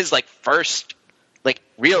this is his first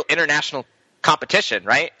real international competition,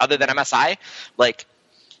 right? Other than MSI.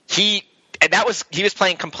 He was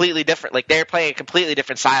playing completely different. They were playing a completely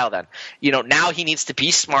different style then. Now he needs to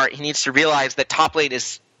be smart. He needs to realize that top lane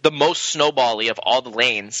is the most snowbally of all the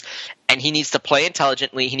lanes, and he needs to play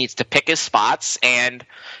intelligently. He needs to pick his spots and,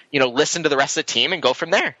 listen to the rest of the team and go from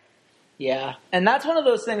there. Yeah, and that's one of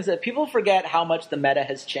those things that people forget how much the meta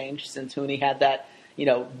has changed since Huni had that,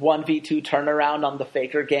 1v2 turnaround on the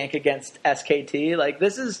Faker gank against SKT.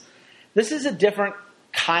 This is a different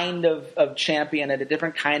kind of champion and a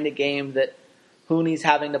different kind of game that Huni's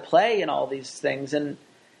having to play in all these things. And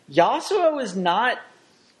Yasuo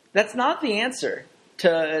that's not the answer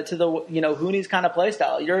to the Huni's kind of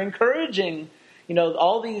playstyle. You're encouraging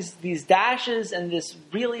all these dashes and this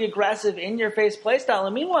really aggressive in your face playstyle,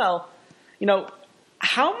 and meanwhile,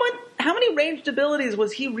 how many ranged abilities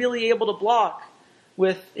was he really able to block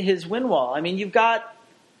with his win wall? I mean, you've got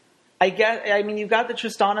the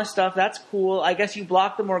Tristana stuff. That's cool. I guess you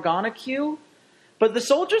block the Morgana Q, but the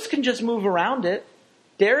soldiers can just move around it.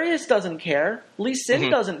 Darius doesn't care. Lee Sin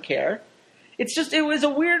doesn't care. It was a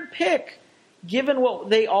weird pick, given what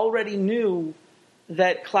they already knew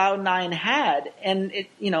that Cloud9 had. And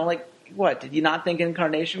what, did you not think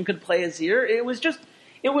Incarnation could play Azir?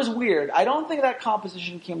 It was weird. I don't think that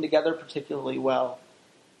composition came together particularly well.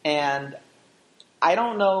 And I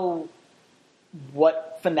don't know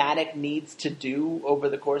what Fnatic needs to do over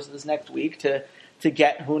the course of this next week to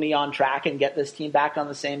get Huni on track and get this team back on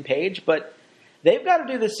the same page, but they've got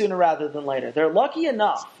to do this sooner rather than later. They're lucky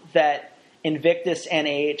enough that Invictus and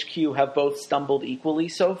AHQ have both stumbled equally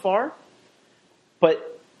so far,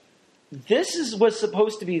 but this was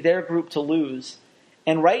supposed to be their group to lose,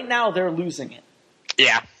 and right now they're losing it.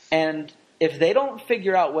 Yeah. And if they don't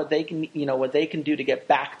figure out what they can do to get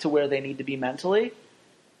back to where they need to be mentally,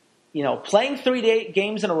 playing 3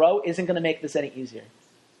 games in a row isn't going to make this any easier.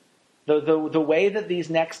 The way that these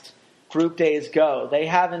next group days go, they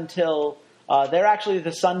have until they're actually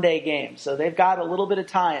the Sunday game, so they've got a little bit of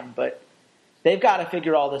time, but they've got to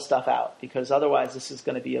figure all this stuff out because otherwise this is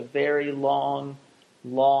going to be a very long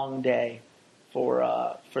day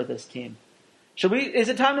for this team. Is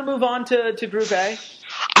it time to move on to Group A?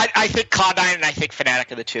 I think Cloud9 and I think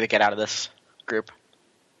Fnatic are the two that get out of this group.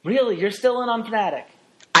 Really? You're still in on Fnatic?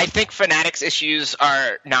 I think Fnatic's issues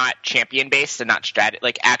are not champion-based and not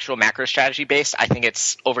actual macro strategy-based. I think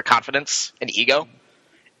it's overconfidence and ego.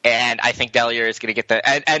 And I think Dellier is going to get the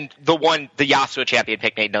Yasuo champion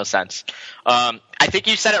pick made no sense. I think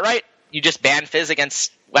you said it right. You just ban Fizz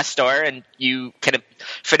against Westor, and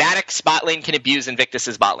Fnatic's bot lane can abuse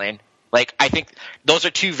Invictus's bot lane. I think those are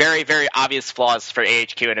two very, very obvious flaws for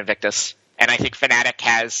AHQ and Invictus. And I think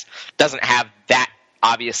Fnatic doesn't have that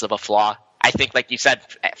obvious of a flaw. I think, like you said,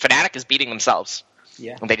 Fnatic is beating themselves.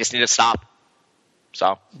 Yeah. And they just need to stop.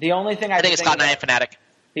 So the only thing I think it's Cloud9 and Fnatic.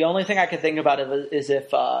 The only thing I could think about is if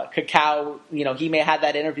Kakao, he may have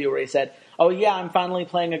that interview where he said, "Oh yeah, I'm finally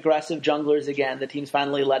playing aggressive junglers again. The team's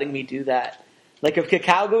finally letting me do that." If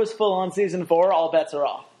Kakao goes full on Season 4, all bets are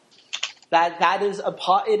off.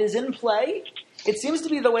 It is in play. It seems to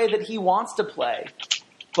be the way that he wants to play,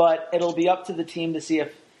 but it'll be up to the team to see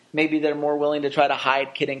if maybe they're more willing to try to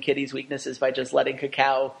hide Kid and Kitty's weaknesses by just letting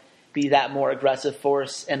Kakao be that more aggressive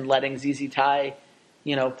force and letting ZZ Tai,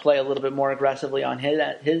 play a little bit more aggressively on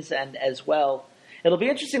his end as well. It'll be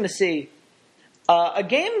interesting to see. A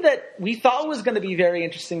game that we thought was going to be very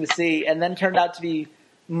interesting to see and then turned out to be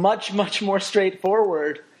much, much more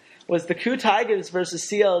straightforward was the KOO Tigers versus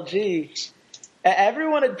CLG.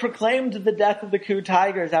 Everyone had proclaimed the death of the KOO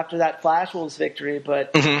Tigers after that Flash Wolves victory,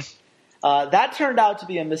 but that turned out to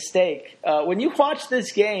be a mistake. When you watched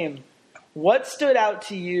this game, what stood out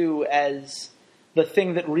to you as the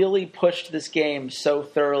thing that really pushed this game so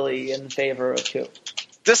thoroughly in favor of KOO?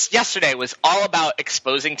 This yesterday was all about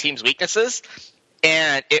exposing teams' weaknesses,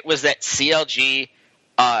 and it was that CLG,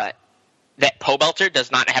 that Pobelter does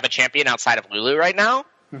not have a champion outside of Lulu right now,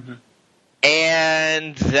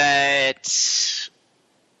 and that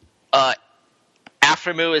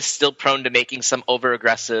Aphromoo is still prone to making some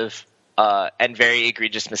over-aggressive and very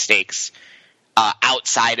egregious mistakes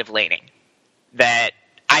outside of laning. That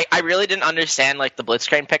I really didn't understand the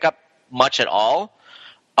Blitzcrank pickup much at all.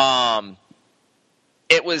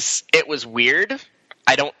 It was weird.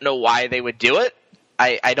 I don't know why they would do it.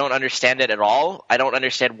 I don't understand it at all. I don't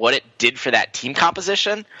understand what it did for that team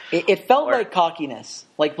composition. It felt like cockiness.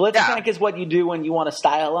 Blitzcrank is what you do when you want to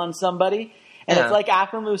style on somebody. And it's like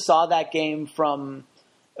Aphromoo saw that game from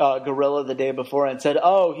Gorilla the day before and said,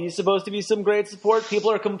 "Oh, he's supposed to be some great support. People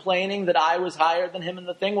are complaining that I was higher than him in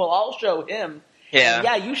the thing. Well, I'll show him." Yeah.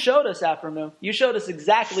 And you showed us, Aphromoo. You showed us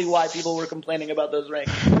exactly why people were complaining about those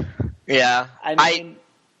ranks. Yeah.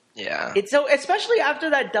 It's so, especially after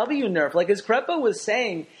that W nerf, as Krepo was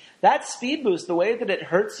saying, that speed boost, the way that it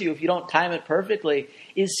hurts you if you don't time it perfectly,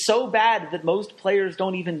 is so bad that most players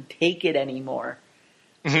don't even take it anymore.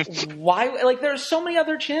 Why? There are so many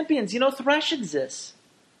other champions. Thresh exists.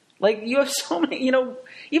 You have so many,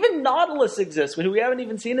 even Nautilus exists, who we haven't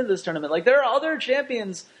even seen in this tournament. There are other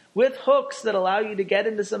champions with hooks that allow you to get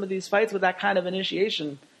into some of these fights with that kind of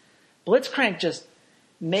initiation. Blitzcrank just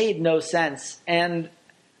made no sense. And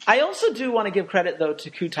I also do want to give credit, though, to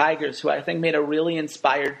KOO Tigers, who I think made a really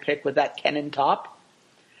inspired pick with that Kennen top.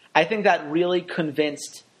 I think that really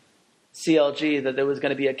convinced CLG that there was going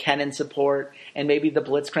to be a Kennen support, and maybe the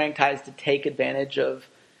Blitzcrank ties to take advantage of,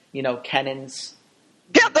 Kennen's.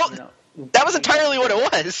 Yeah, that was entirely what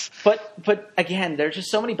it was. But again, there's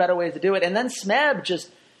just so many better ways to do it. And then Smeb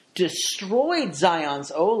just destroyed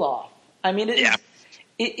Zion's Olaf. I mean,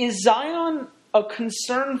 is Zion a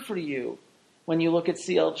concern for you when you look at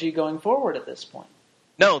CLG going forward at this point?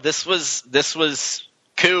 No, this was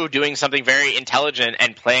KOO doing something very intelligent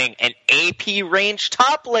and playing an AP range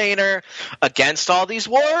top laner against all these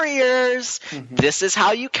warriors. Mm-hmm. This is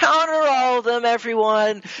how you counter all of them,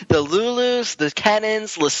 everyone. The Lulus, the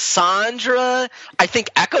Kennons, Lissandra. I think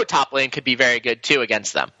Echo top lane could be very good too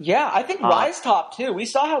against them. Yeah, I think Ryze top too. We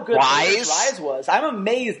saw how good Ryze was. I'm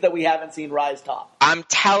amazed that we haven't seen Ryze top. I'm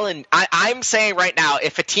saying right now,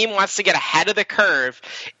 if a team wants to get ahead of the curve,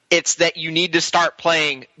 it's that you need to start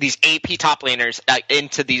playing these AP top laners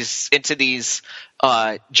into these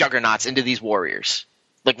juggernauts, into these warriors.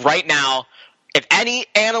 Like right now, if any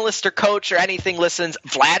analyst or coach or anything listens,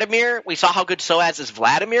 Vladimir, we saw how good Soaz's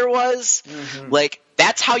Vladimir was. Mm-hmm. Like,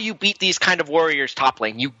 that's how you beat these kind of warriors top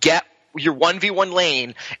lane. You get your 1v1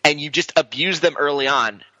 lane and you just abuse them early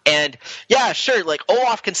on. And yeah, sure, like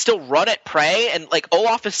Olaf can still run at prey, and like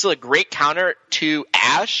Olaf is still a great counter to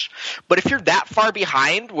Ashe. But if you're that far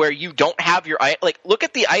behind where you don't have your like, look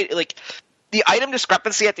at the item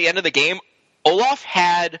discrepancy at the end of the game. Olaf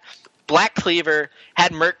had Black Cleaver,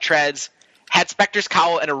 had Merc Treads, had Spectre's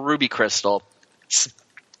Cowl, and a Ruby Crystal.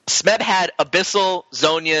 Smeb had Abyssal,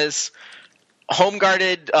 Zhonya's, home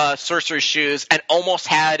guarded Sorcerer's Shoes, and almost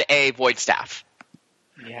had a Void Staff.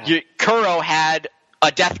 Yeah. Kuro had a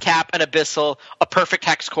Death Cap, an Abyssal, a perfect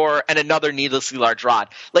Hex Core, and another needlessly large rod.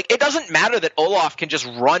 Like, it doesn't matter that Olaf can just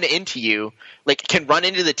run into you, like, can run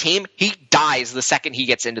into the team. He dies the second he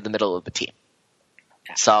gets into the middle of the team.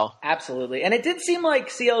 So absolutely. And it did seem like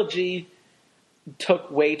CLG took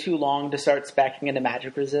way too long to start speccing into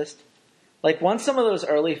Magic Resist. Like, once some of those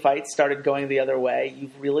early fights started going the other way,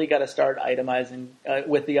 you've really got to start itemizing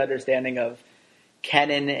with the understanding of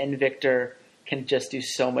Kennen and Victor can just do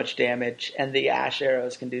so much damage, and the Ashe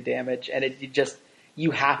arrows can do damage, and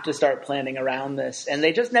you have to start planning around this, and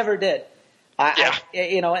they just never did. I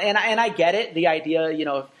get it. The idea,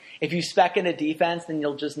 if you spec into defense, then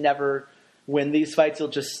you'll just never win these fights. You'll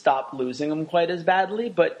just stop losing them quite as badly.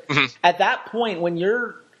 But at that point, when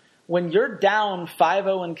you're down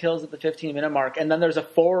 5-0 in kills at the 15-minute mark, and then there's a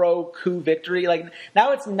 4-0 KOO victory, like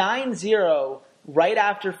now it's 9-0 right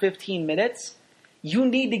after 15 minutes. You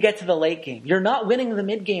need to get to the late game. You're not winning the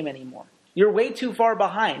mid game anymore. You're way too far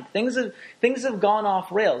behind. Things have gone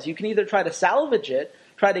off rails. You can either try to salvage it,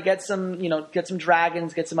 try to get some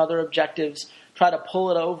dragons, get some other objectives, try to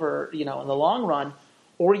pull it over, in the long run,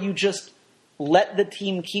 or you just let the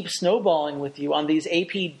team keep snowballing with you on these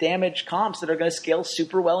AP damage comps that are going to scale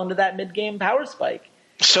super well into that mid game power spike.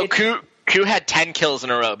 So KOO had 10 kills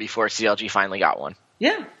in a row before CLG finally got one.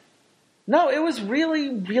 Yeah. No, it was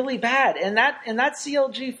really, really bad. And that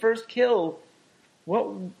CLG first kill,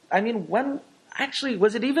 when actually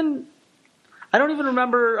was it even? I don't even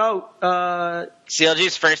remember.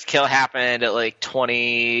 CLG's first kill happened at like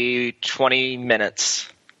 20 minutes,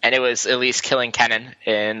 and it was at least killing Kennen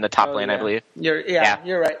in the top lane, I believe. You're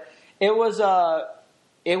right. It was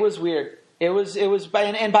weird. It was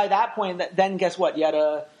and by that point, then guess what?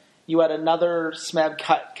 You had another Smeb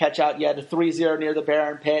catch out. You had a 3-0 near the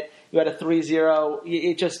Baron Pit. You had a 3-0.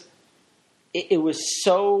 It was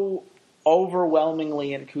so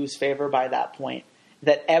overwhelmingly in KOO's favor by that point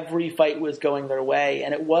that every fight was going their way,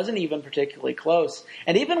 and it wasn't even particularly close.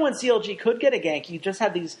 And even when CLG could get a gank, you just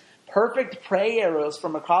had these perfect prey arrows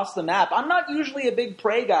from across the map. I'm not usually a big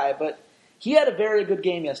prey guy, but he had a very good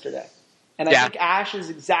game yesterday. And I think Ashe is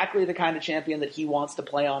exactly the kind of champion that he wants to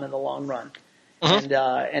play on in the long run. Mm-hmm.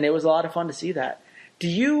 And it was a lot of fun to see that.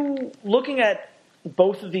 Looking at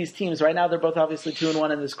both of these teams, right now they're both obviously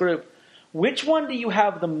 2-1 in this group, which one do you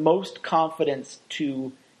have the most confidence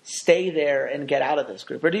to stay there and get out of this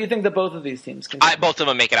group? Or do you think that both of these teams can? Both of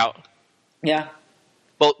them make it out. Yeah.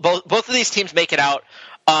 Both of these teams make it out.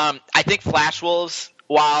 I think Flash Wolves,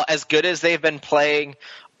 while as good as they've been playing,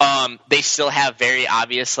 they still have very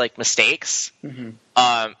obvious mistakes. Mm-hmm.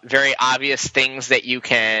 Very obvious things that you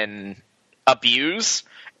can abuse.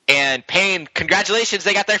 And Pain, congratulations,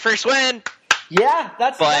 they got their first win. Yeah,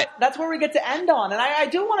 that's where we get to end on. And I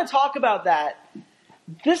do want to talk about that.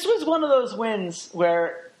 This was one of those wins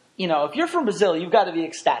where, if you're from Brazil, you've got to be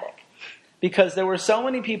ecstatic. Because there were so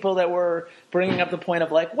many people that were bringing up the point of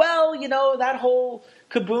that whole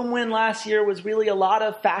Kaboom win last year was really a lot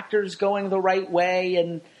of factors going the right way.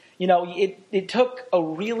 And, it took a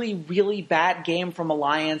really, really bad game from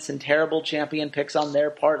Alliance and terrible champion picks on their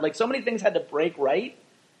part. So many things had to break right.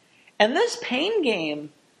 And this Pain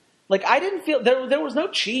game, I didn't feel there was no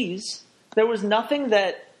cheese. There was nothing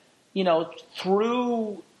that,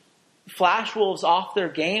 threw Flash Wolves off their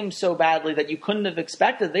game so badly that you couldn't have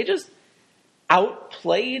expected. They just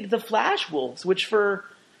outplayed the Flash Wolves, which for,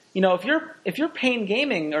 if you're Pain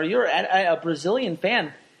Gaming or you're a Brazilian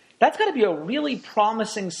fan, that's got to be a really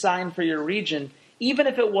promising sign for your region even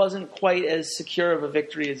if it wasn't quite as secure of a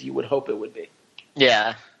victory as you would hope it would be.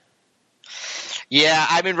 Yeah. Yeah,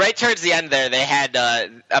 I mean, right towards the end there, they had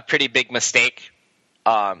a pretty big mistake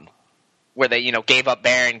where they, gave up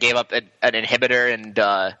Baron, gave up an inhibitor, and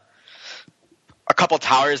a couple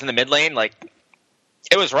towers in the mid lane. Like,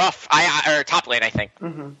 it was rough. Or top lane, I think.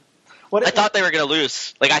 Mm-hmm. I thought they were going to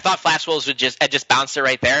lose. Like, I thought Flash Wolves had just bounced it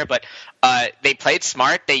right there, but they played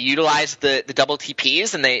smart. They utilized the double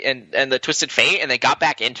TPs and the Twisted Fate, and they got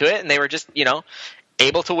back into it, and they were just,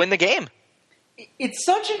 able to win the game. It's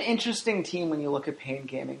such an interesting team when you look at Pain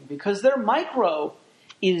Gaming because their micro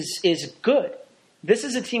is good. This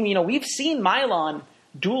is a team, we've seen Mylon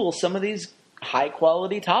duel some of these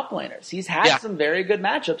high-quality top laners. He's had some very good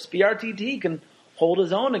matchups. BRTT can hold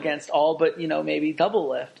his own against all but, maybe double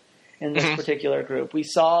lift in this particular group. We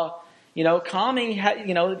saw, Kami,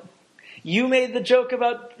 you made the joke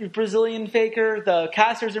about Brazilian Faker. The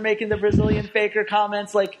casters are making the Brazilian Faker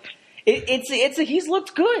comments. Like, he's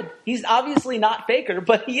looked good. He's obviously not Faker,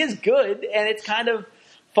 but he is good, and it's kind of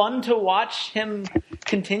fun to watch him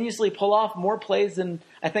continuously pull off more plays than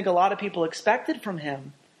I think a lot of people expected from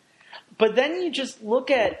him. But then you just look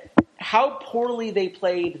at how poorly they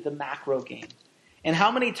played the macro game and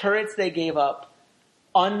how many turrets they gave up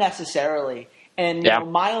unnecessarily. And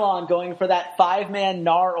Mylon going for that 5-man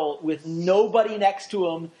Gnar ult with nobody next to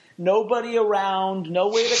him, nobody around, no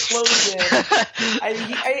way to close in.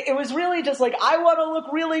 It was really just like, I want to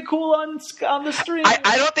look really cool on the stream.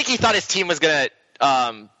 I don't think he thought his team was gonna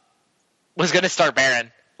start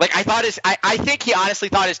Baron. Like, I think he honestly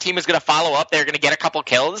thought his team was gonna follow up. They were gonna get a couple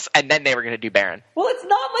kills, and then they were gonna do Baron. Well, it's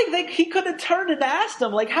not like he could have turned and asked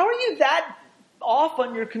him. Like, how are you that off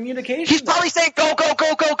on your communication? He's probably saying go, go,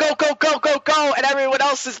 go, go, go, go, go, go, go, and everyone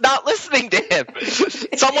else is not listening to him.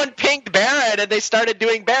 Someone pinged Baron, and they started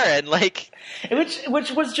doing Baron. Like,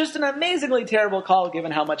 which was just an amazingly terrible call,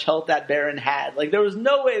 given how much health that Baron had. Like, there was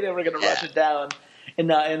no way they were going to rush it down in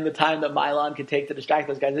the time that Mylon could take to distract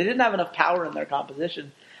those guys. They didn't have enough power in their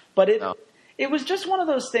composition. But it was just one of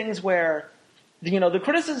those things where, the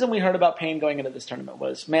criticism we heard about Pain going into this tournament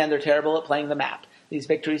was, man, they're terrible at playing the map. These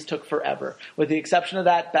victories took forever, with the exception of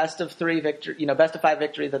that best of 5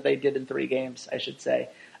 victory that they did in 3 games, I should say,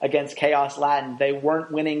 against Chaos Latin. They weren't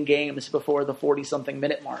winning games before the 40-something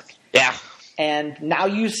minute mark. Yeah. And now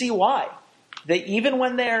you see why. Even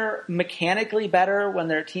when they're mechanically better, when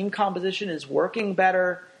their team composition is working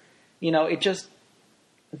better,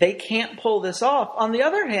 they can't pull this off. On the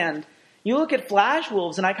other hand, you look at Flash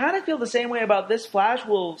Wolves, and I kind of feel the same way about this Flash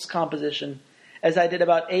Wolves composition as I did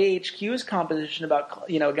about AHQ's composition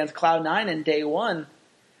against Cloud9 in day one.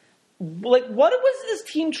 Like, what was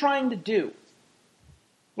this team trying to do?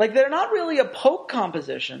 Like, they're not really a poke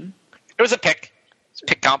composition. It was a pick. It's a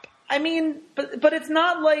pick comp. I mean, but it's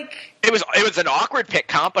not like... It was an awkward pick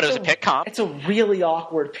comp, but it was a pick comp. It's a really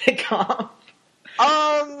awkward pick comp.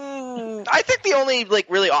 I think the only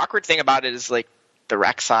really awkward thing about it is the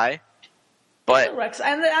Rek'Sai, but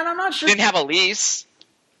and I'm not sure. Didn't have Elise.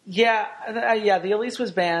 Yeah, the Elise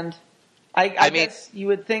was banned. I mean, guess you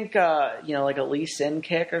would think like a Lee Sin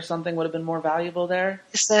kick or something would have been more valuable there.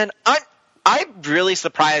 Listen, I'm really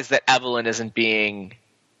surprised that Evelynn isn't being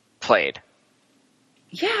played.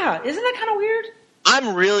 Yeah, isn't that kind of weird?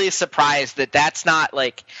 I'm really surprised that that's not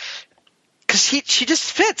because she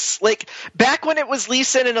just fits. Like, back when it was Lee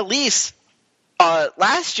Sin and Elise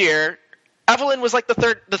last year, Evelynn was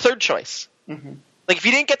the third choice. Mm-hmm. Like, if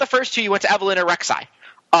you didn't get the first two, you went to Evelynn or Rek'Sai.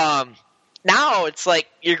 Now it's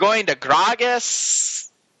you're going to Gragas.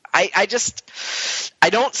 I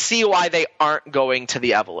don't see why they aren't going to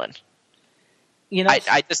the Evelynn.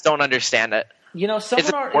 I just don't understand it. Someone is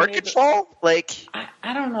it board control?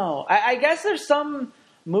 I don't know. I guess there's some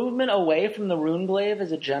movement away from the Runeglaive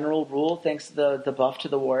as a general rule, thanks to the buff to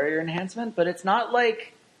the warrior enhancement. But it's not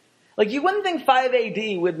like you wouldn't think 5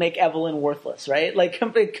 AD would make Evelynn worthless, right? Like,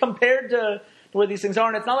 compared to where these things are,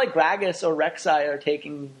 and it's not like Gragas or Rek'Sai are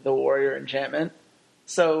taking the warrior enchantment,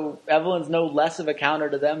 so Evelynn's no less of a counter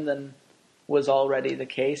to them than was already the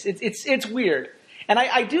case. It's weird, and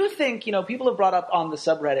I do think people have brought up on the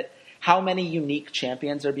subreddit how many unique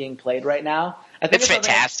champions are being played right now. I think it's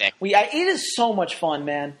fantastic. It is so much fun,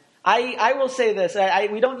 man. I will say this: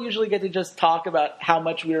 we don't usually get to just talk about how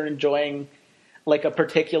much we are enjoying a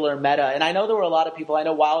particular meta, and I know there were a lot of people. I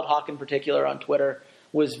know Wildhawk in particular on Twitter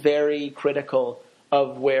was very critical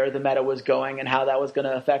of where the meta was going and how that was going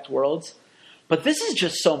to affect Worlds. But this is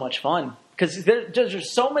just so much fun because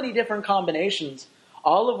there's so many different combinations,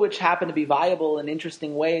 all of which happen to be viable in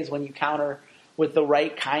interesting ways when you counter with the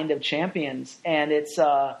right kind of champions. And it's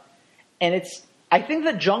I think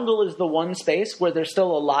that jungle is the one space where there's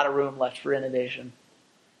still a lot of room left for innovation.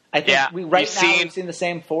 I think we've seen the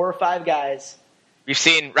same 4 or 5 guys. We've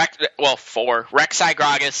seen 4. Rek'Sai,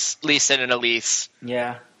 Gragas, Lee Sin, and Elise.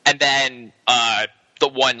 Yeah. And then the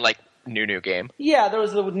one like Nunu game. Yeah, there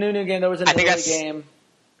was the Nunu game. There was an Italy game.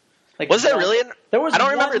 Like, was there really? There was. I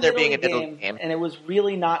don't remember there being an Italy game, and it was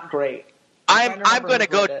really not great. I'm going to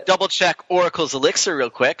go double check Oracle's Elixir real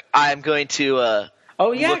quick. I'm going to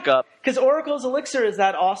look up. Because Oracle's Elixir is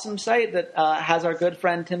that awesome site that has our good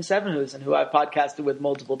friend Tim Sevenhuisen, who I've podcasted with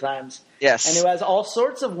multiple times. Yes. And who has all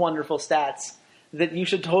sorts of wonderful stats that you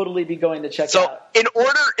should totally be going to check out. So in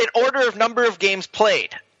order of number of games played,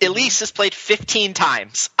 Elise has played 15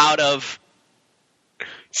 times out of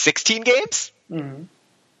 16 games? Mm-hmm.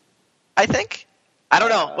 I think. I don't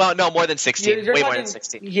know. Well, no, more than 16. Way more than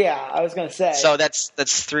 16. Yeah, I was going to say. So that's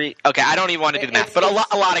 3. Okay, I don't even want to do the math, but a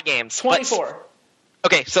lot of games. 24.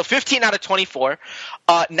 Okay, so 15 out of 24.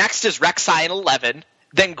 Next is Rek'Sai in 11.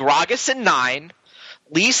 Then Gragas in 9.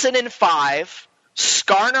 Lee Sin in 5.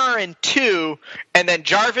 Skarnar in 2. And then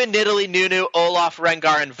Jarvan, Nidalee, Nunu, Olaf,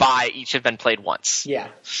 Rengar, and Vi each have been played once. Yeah.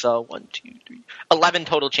 So 1, 2, 3. 11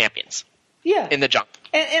 total champions. Yeah. In the jungle.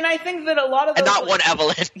 And I think that a lot of those... And not one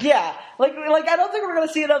Evelynn. Yeah. Like I don't think we're going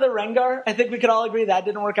to see another Rengar. I think we could all agree that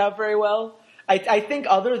didn't work out very well. I think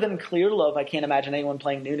other than Clearlove, I can't imagine anyone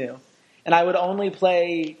playing Nunu. And I would only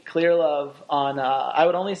play Clearlove on... I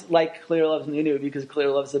would only like Clearlove's Nunu because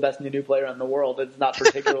Clearlove's the best Nunu player in the world. It's not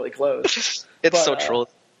particularly close. So troll.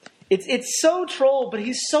 It's so troll, but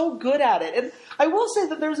he's so good at it. And I will say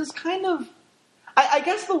that there's this kind of... I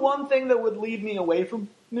guess the one thing that would lead me away from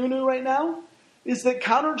Nunu right now is that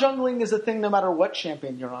counter jungling is a thing no matter what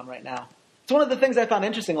champion you're on right now. It's one of the things I found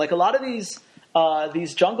interesting. Like a lot of these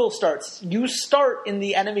jungle starts, you start in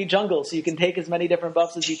the enemy jungle so you can take as many different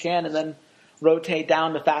buffs as you can and then rotate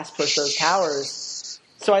down to fast push those towers.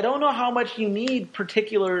 So I don't know how much you need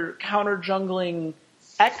particular counter jungling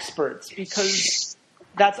experts because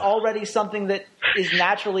that's already something that is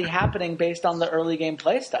naturally happening based on the early game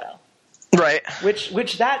playstyle. Right.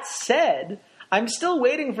 Which that said, I'm still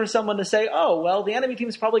waiting for someone to say, oh, well, the enemy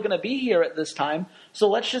team's probably going to be here at this time, so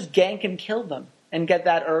let's just gank and kill them and get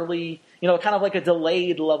that early, kind of like a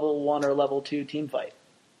delayed level 1 or level 2 team fight.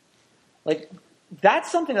 Like, that's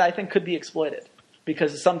something that I think could be exploited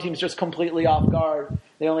because some teams just completely off guard.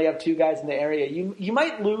 They only have 2 guys in the area. You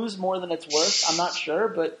might lose more than it's worth. I'm not sure,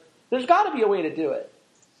 but there's got to be a way to do it.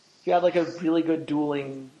 If you have like a really good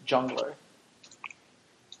dueling jungler.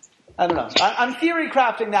 I don't know. I'm theory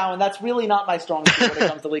crafting now, and that's really not my strong suit when it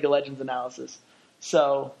comes to League of Legends analysis.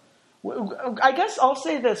 So, I guess I'll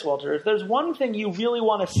say this, Walter. If there's one thing you really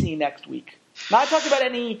want to see next week, not talking about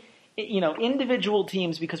any, individual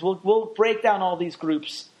teams, because we'll break down all these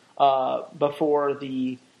groups before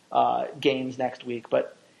the games next week.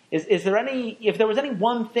 But is there if there was any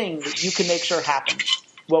one thing that you can make sure happens,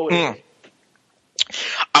 what would it be?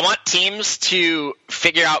 I want teams to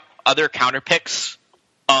figure out other counter picks.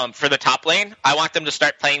 For the top lane, I want them to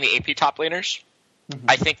start playing the AP top laners. Mm-hmm.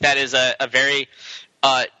 I think that is a very,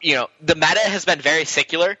 the meta has been very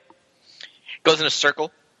secular. It goes in a circle.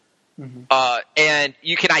 Mm-hmm. And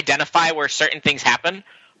you can identify where certain things happen.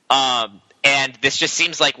 And this just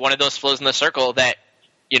seems like one of those flows in the circle that,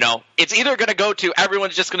 it's either going to go to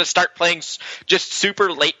everyone's just going to start playing just super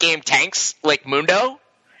late game tanks like Mundo.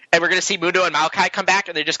 And we're going to see Mundo and Maokai come back,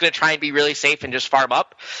 and they're just going to try and be really safe and just farm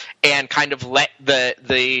up and kind of let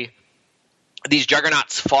these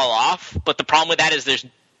juggernauts fall off. But the problem with that is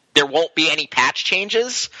there won't be any patch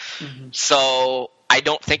changes. Mm-hmm. So I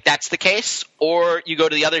don't think that's the case. Or you go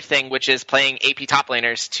to the other thing, which is playing AP top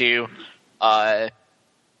laners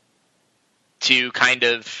to kind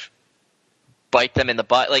of bite them in the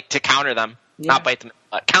butt, like to counter them. Yeah. Not bite them,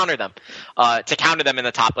 counter them. To counter them in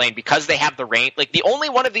the top lane because they have the range. Like the only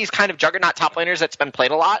one of these kind of juggernaut top laners that's been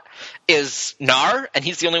played a lot is Gnar, and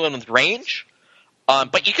he's the only one with range.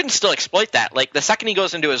 But you can still exploit that. Like the second he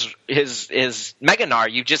goes into his Mega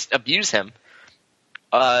Gnar, you just abuse him.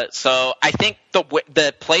 So I think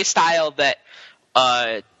the play style that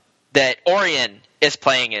Orion is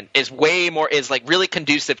playing in is like really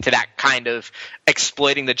conducive to that kind of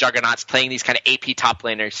exploiting the juggernauts, playing these kind of AP top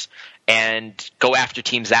laners and go after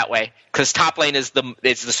teams that way. Because top lane is the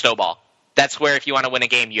snowball. That's where if you want to win a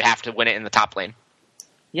game, you have to win it in the top lane.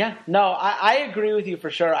 Yeah, no, I agree with you for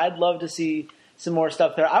sure. I'd love to see some more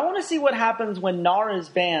stuff there. I want to see what happens when Gnar is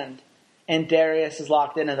banned and Darius is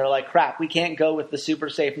locked in and they're like, crap, we can't go with the super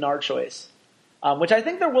safe Gnar choice. Which I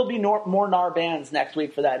think there will be more Gnar bans next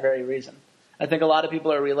week for that very reason. I think a lot of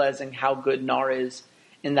people are realizing how good Gnar is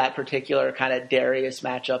in that particular kind of Darius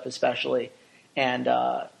matchup especially. And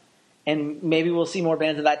And maybe we'll see more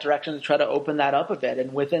bands in that direction to try to open that up a bit.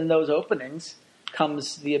 And within those openings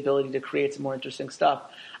comes the ability to create some more interesting stuff.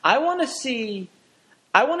 I want to see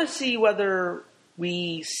whether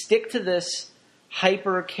we stick to this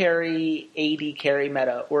hyper carry, AD carry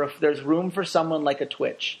meta, or if there's room for someone like a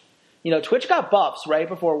Twitch. Twitch got buffs right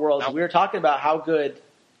before Worlds. Nope. We were talking about how good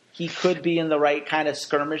he could be in the right kind of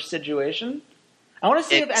skirmish situation. I want to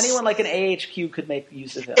see if anyone like an AHQ could make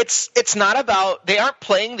use of him. It's not about, they aren't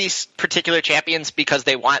playing these particular champions because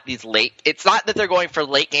they want these late. It's not that they're going for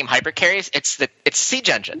late game hyper carries. It's siege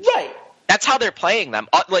engines. Right. That's how they're playing them.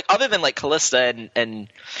 Like other than like Kalista and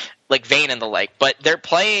like Vayne and the like, but they're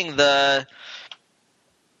playing the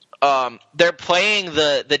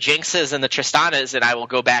Jinxes and the Tristanas, and I will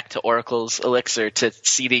go back to Oracle's Elixir to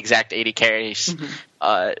see the exact 80 carries.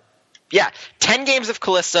 Mm-hmm. 10 games of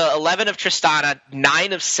Kalista, 11 of Tristana,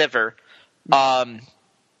 9 of Sivir.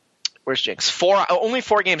 Where's Jinx? Only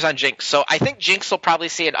 4 games on Jinx. So I think Jinx will probably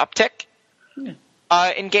see an uptick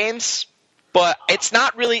in games, but it's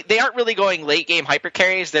not really. They aren't really going late game hyper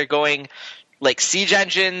carries. They're going like siege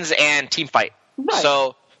engines and team fight. Right.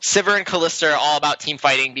 So Sivir and Kalista are all about team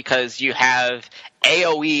fighting because you have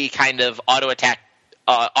AoE kind of auto attacks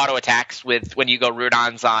with when you go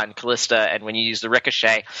Rudons on Kalista and when you use the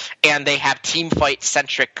Ricochet, and they have team fight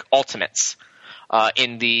centric ultimates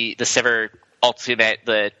in the Sivir ultimate,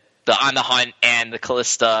 the On the Hunt and the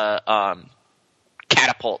Kalista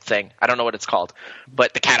catapult thing. I don't know what it's called,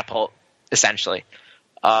 but the catapult essentially.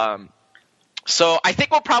 So I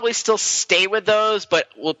think we'll probably still stay with those, but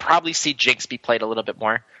we'll probably see Jinx be played a little bit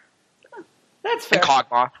more. That's fair. And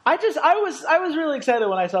Kog'Maw. I was really excited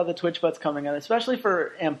when I saw the Twitch bots coming in, especially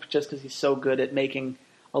for Imp, just because he's so good at making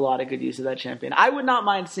a lot of good use of that champion. I would not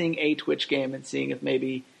mind seeing a Twitch game and seeing if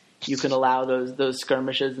maybe you can allow those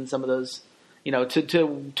skirmishes and some of those,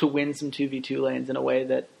 to win some 2v2 lanes in a way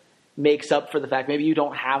that makes up for the fact maybe you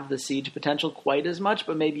don't have the siege potential quite as much,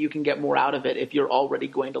 but maybe you can get more out of it if you're already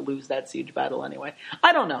going to lose that siege battle anyway.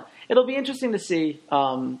 I don't know. It'll be interesting to see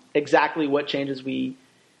exactly what changes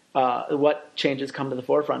come to the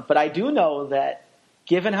forefront. But I do know that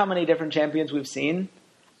given how many different champions we've seen,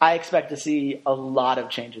 I expect to see a lot of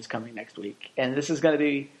changes coming next week. And this is going to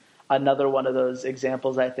be another one of those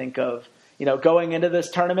examples I think of, going into this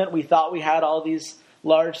tournament, we thought we had all these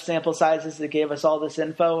large sample sizes that gave us all this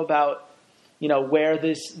info about, where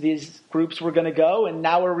these groups were going to go. And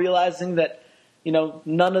now we're realizing that,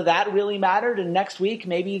 none of that really mattered. And next week,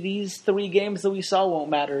 maybe these 3 games that we saw won't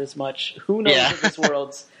matter as much. Who knows if this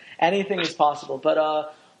world's anything is possible.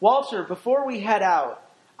 But Walter, before we head out,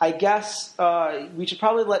 I guess we should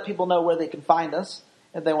probably let people know where they can find us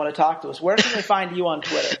if they want to talk to us. Where can they find you on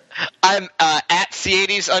Twitter? I'm at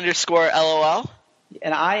C80s_LOL.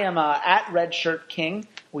 And I am at RedShirtKing.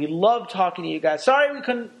 We love talking to you guys. Sorry we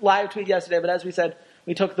couldn't live tweet yesterday, but as we said,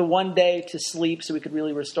 we took the one day to sleep so we could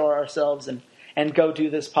really restore ourselves and go do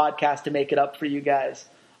this podcast to make it up for you guys.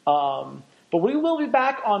 But we will be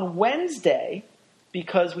back on Wednesday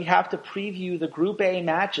because we have to preview the Group A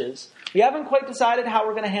matches. We haven't quite decided how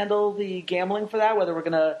we're going to handle the gambling for that, whether we're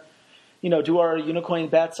going to do our Unicoin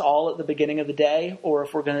bets all at the beginning of the day or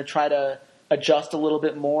if we're going to try to adjust a little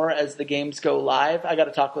bit more as the games go live. I got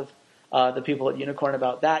to talk with the people at Unicorn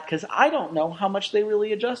about that because I don't know how much they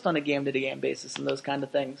really adjust on a game-to-game basis and those kind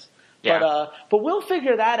of things. Yeah. But we'll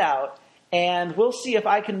figure that out, and we'll see if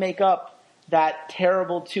I can make up that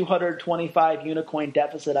terrible 225 Unicoin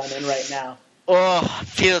deficit I'm in right now. Oh,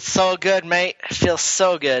 feels so good, mate. Feels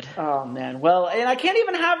so good. Oh man. Well, and I don't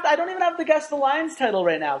even have the Guess the Lines title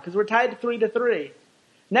right now because we're tied 3-3.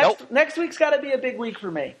 Next week's got to be a big week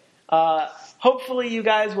for me. Hopefully you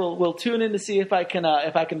guys will tune in to see if I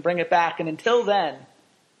can bring it back. And until then,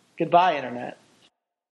 goodbye, Internet.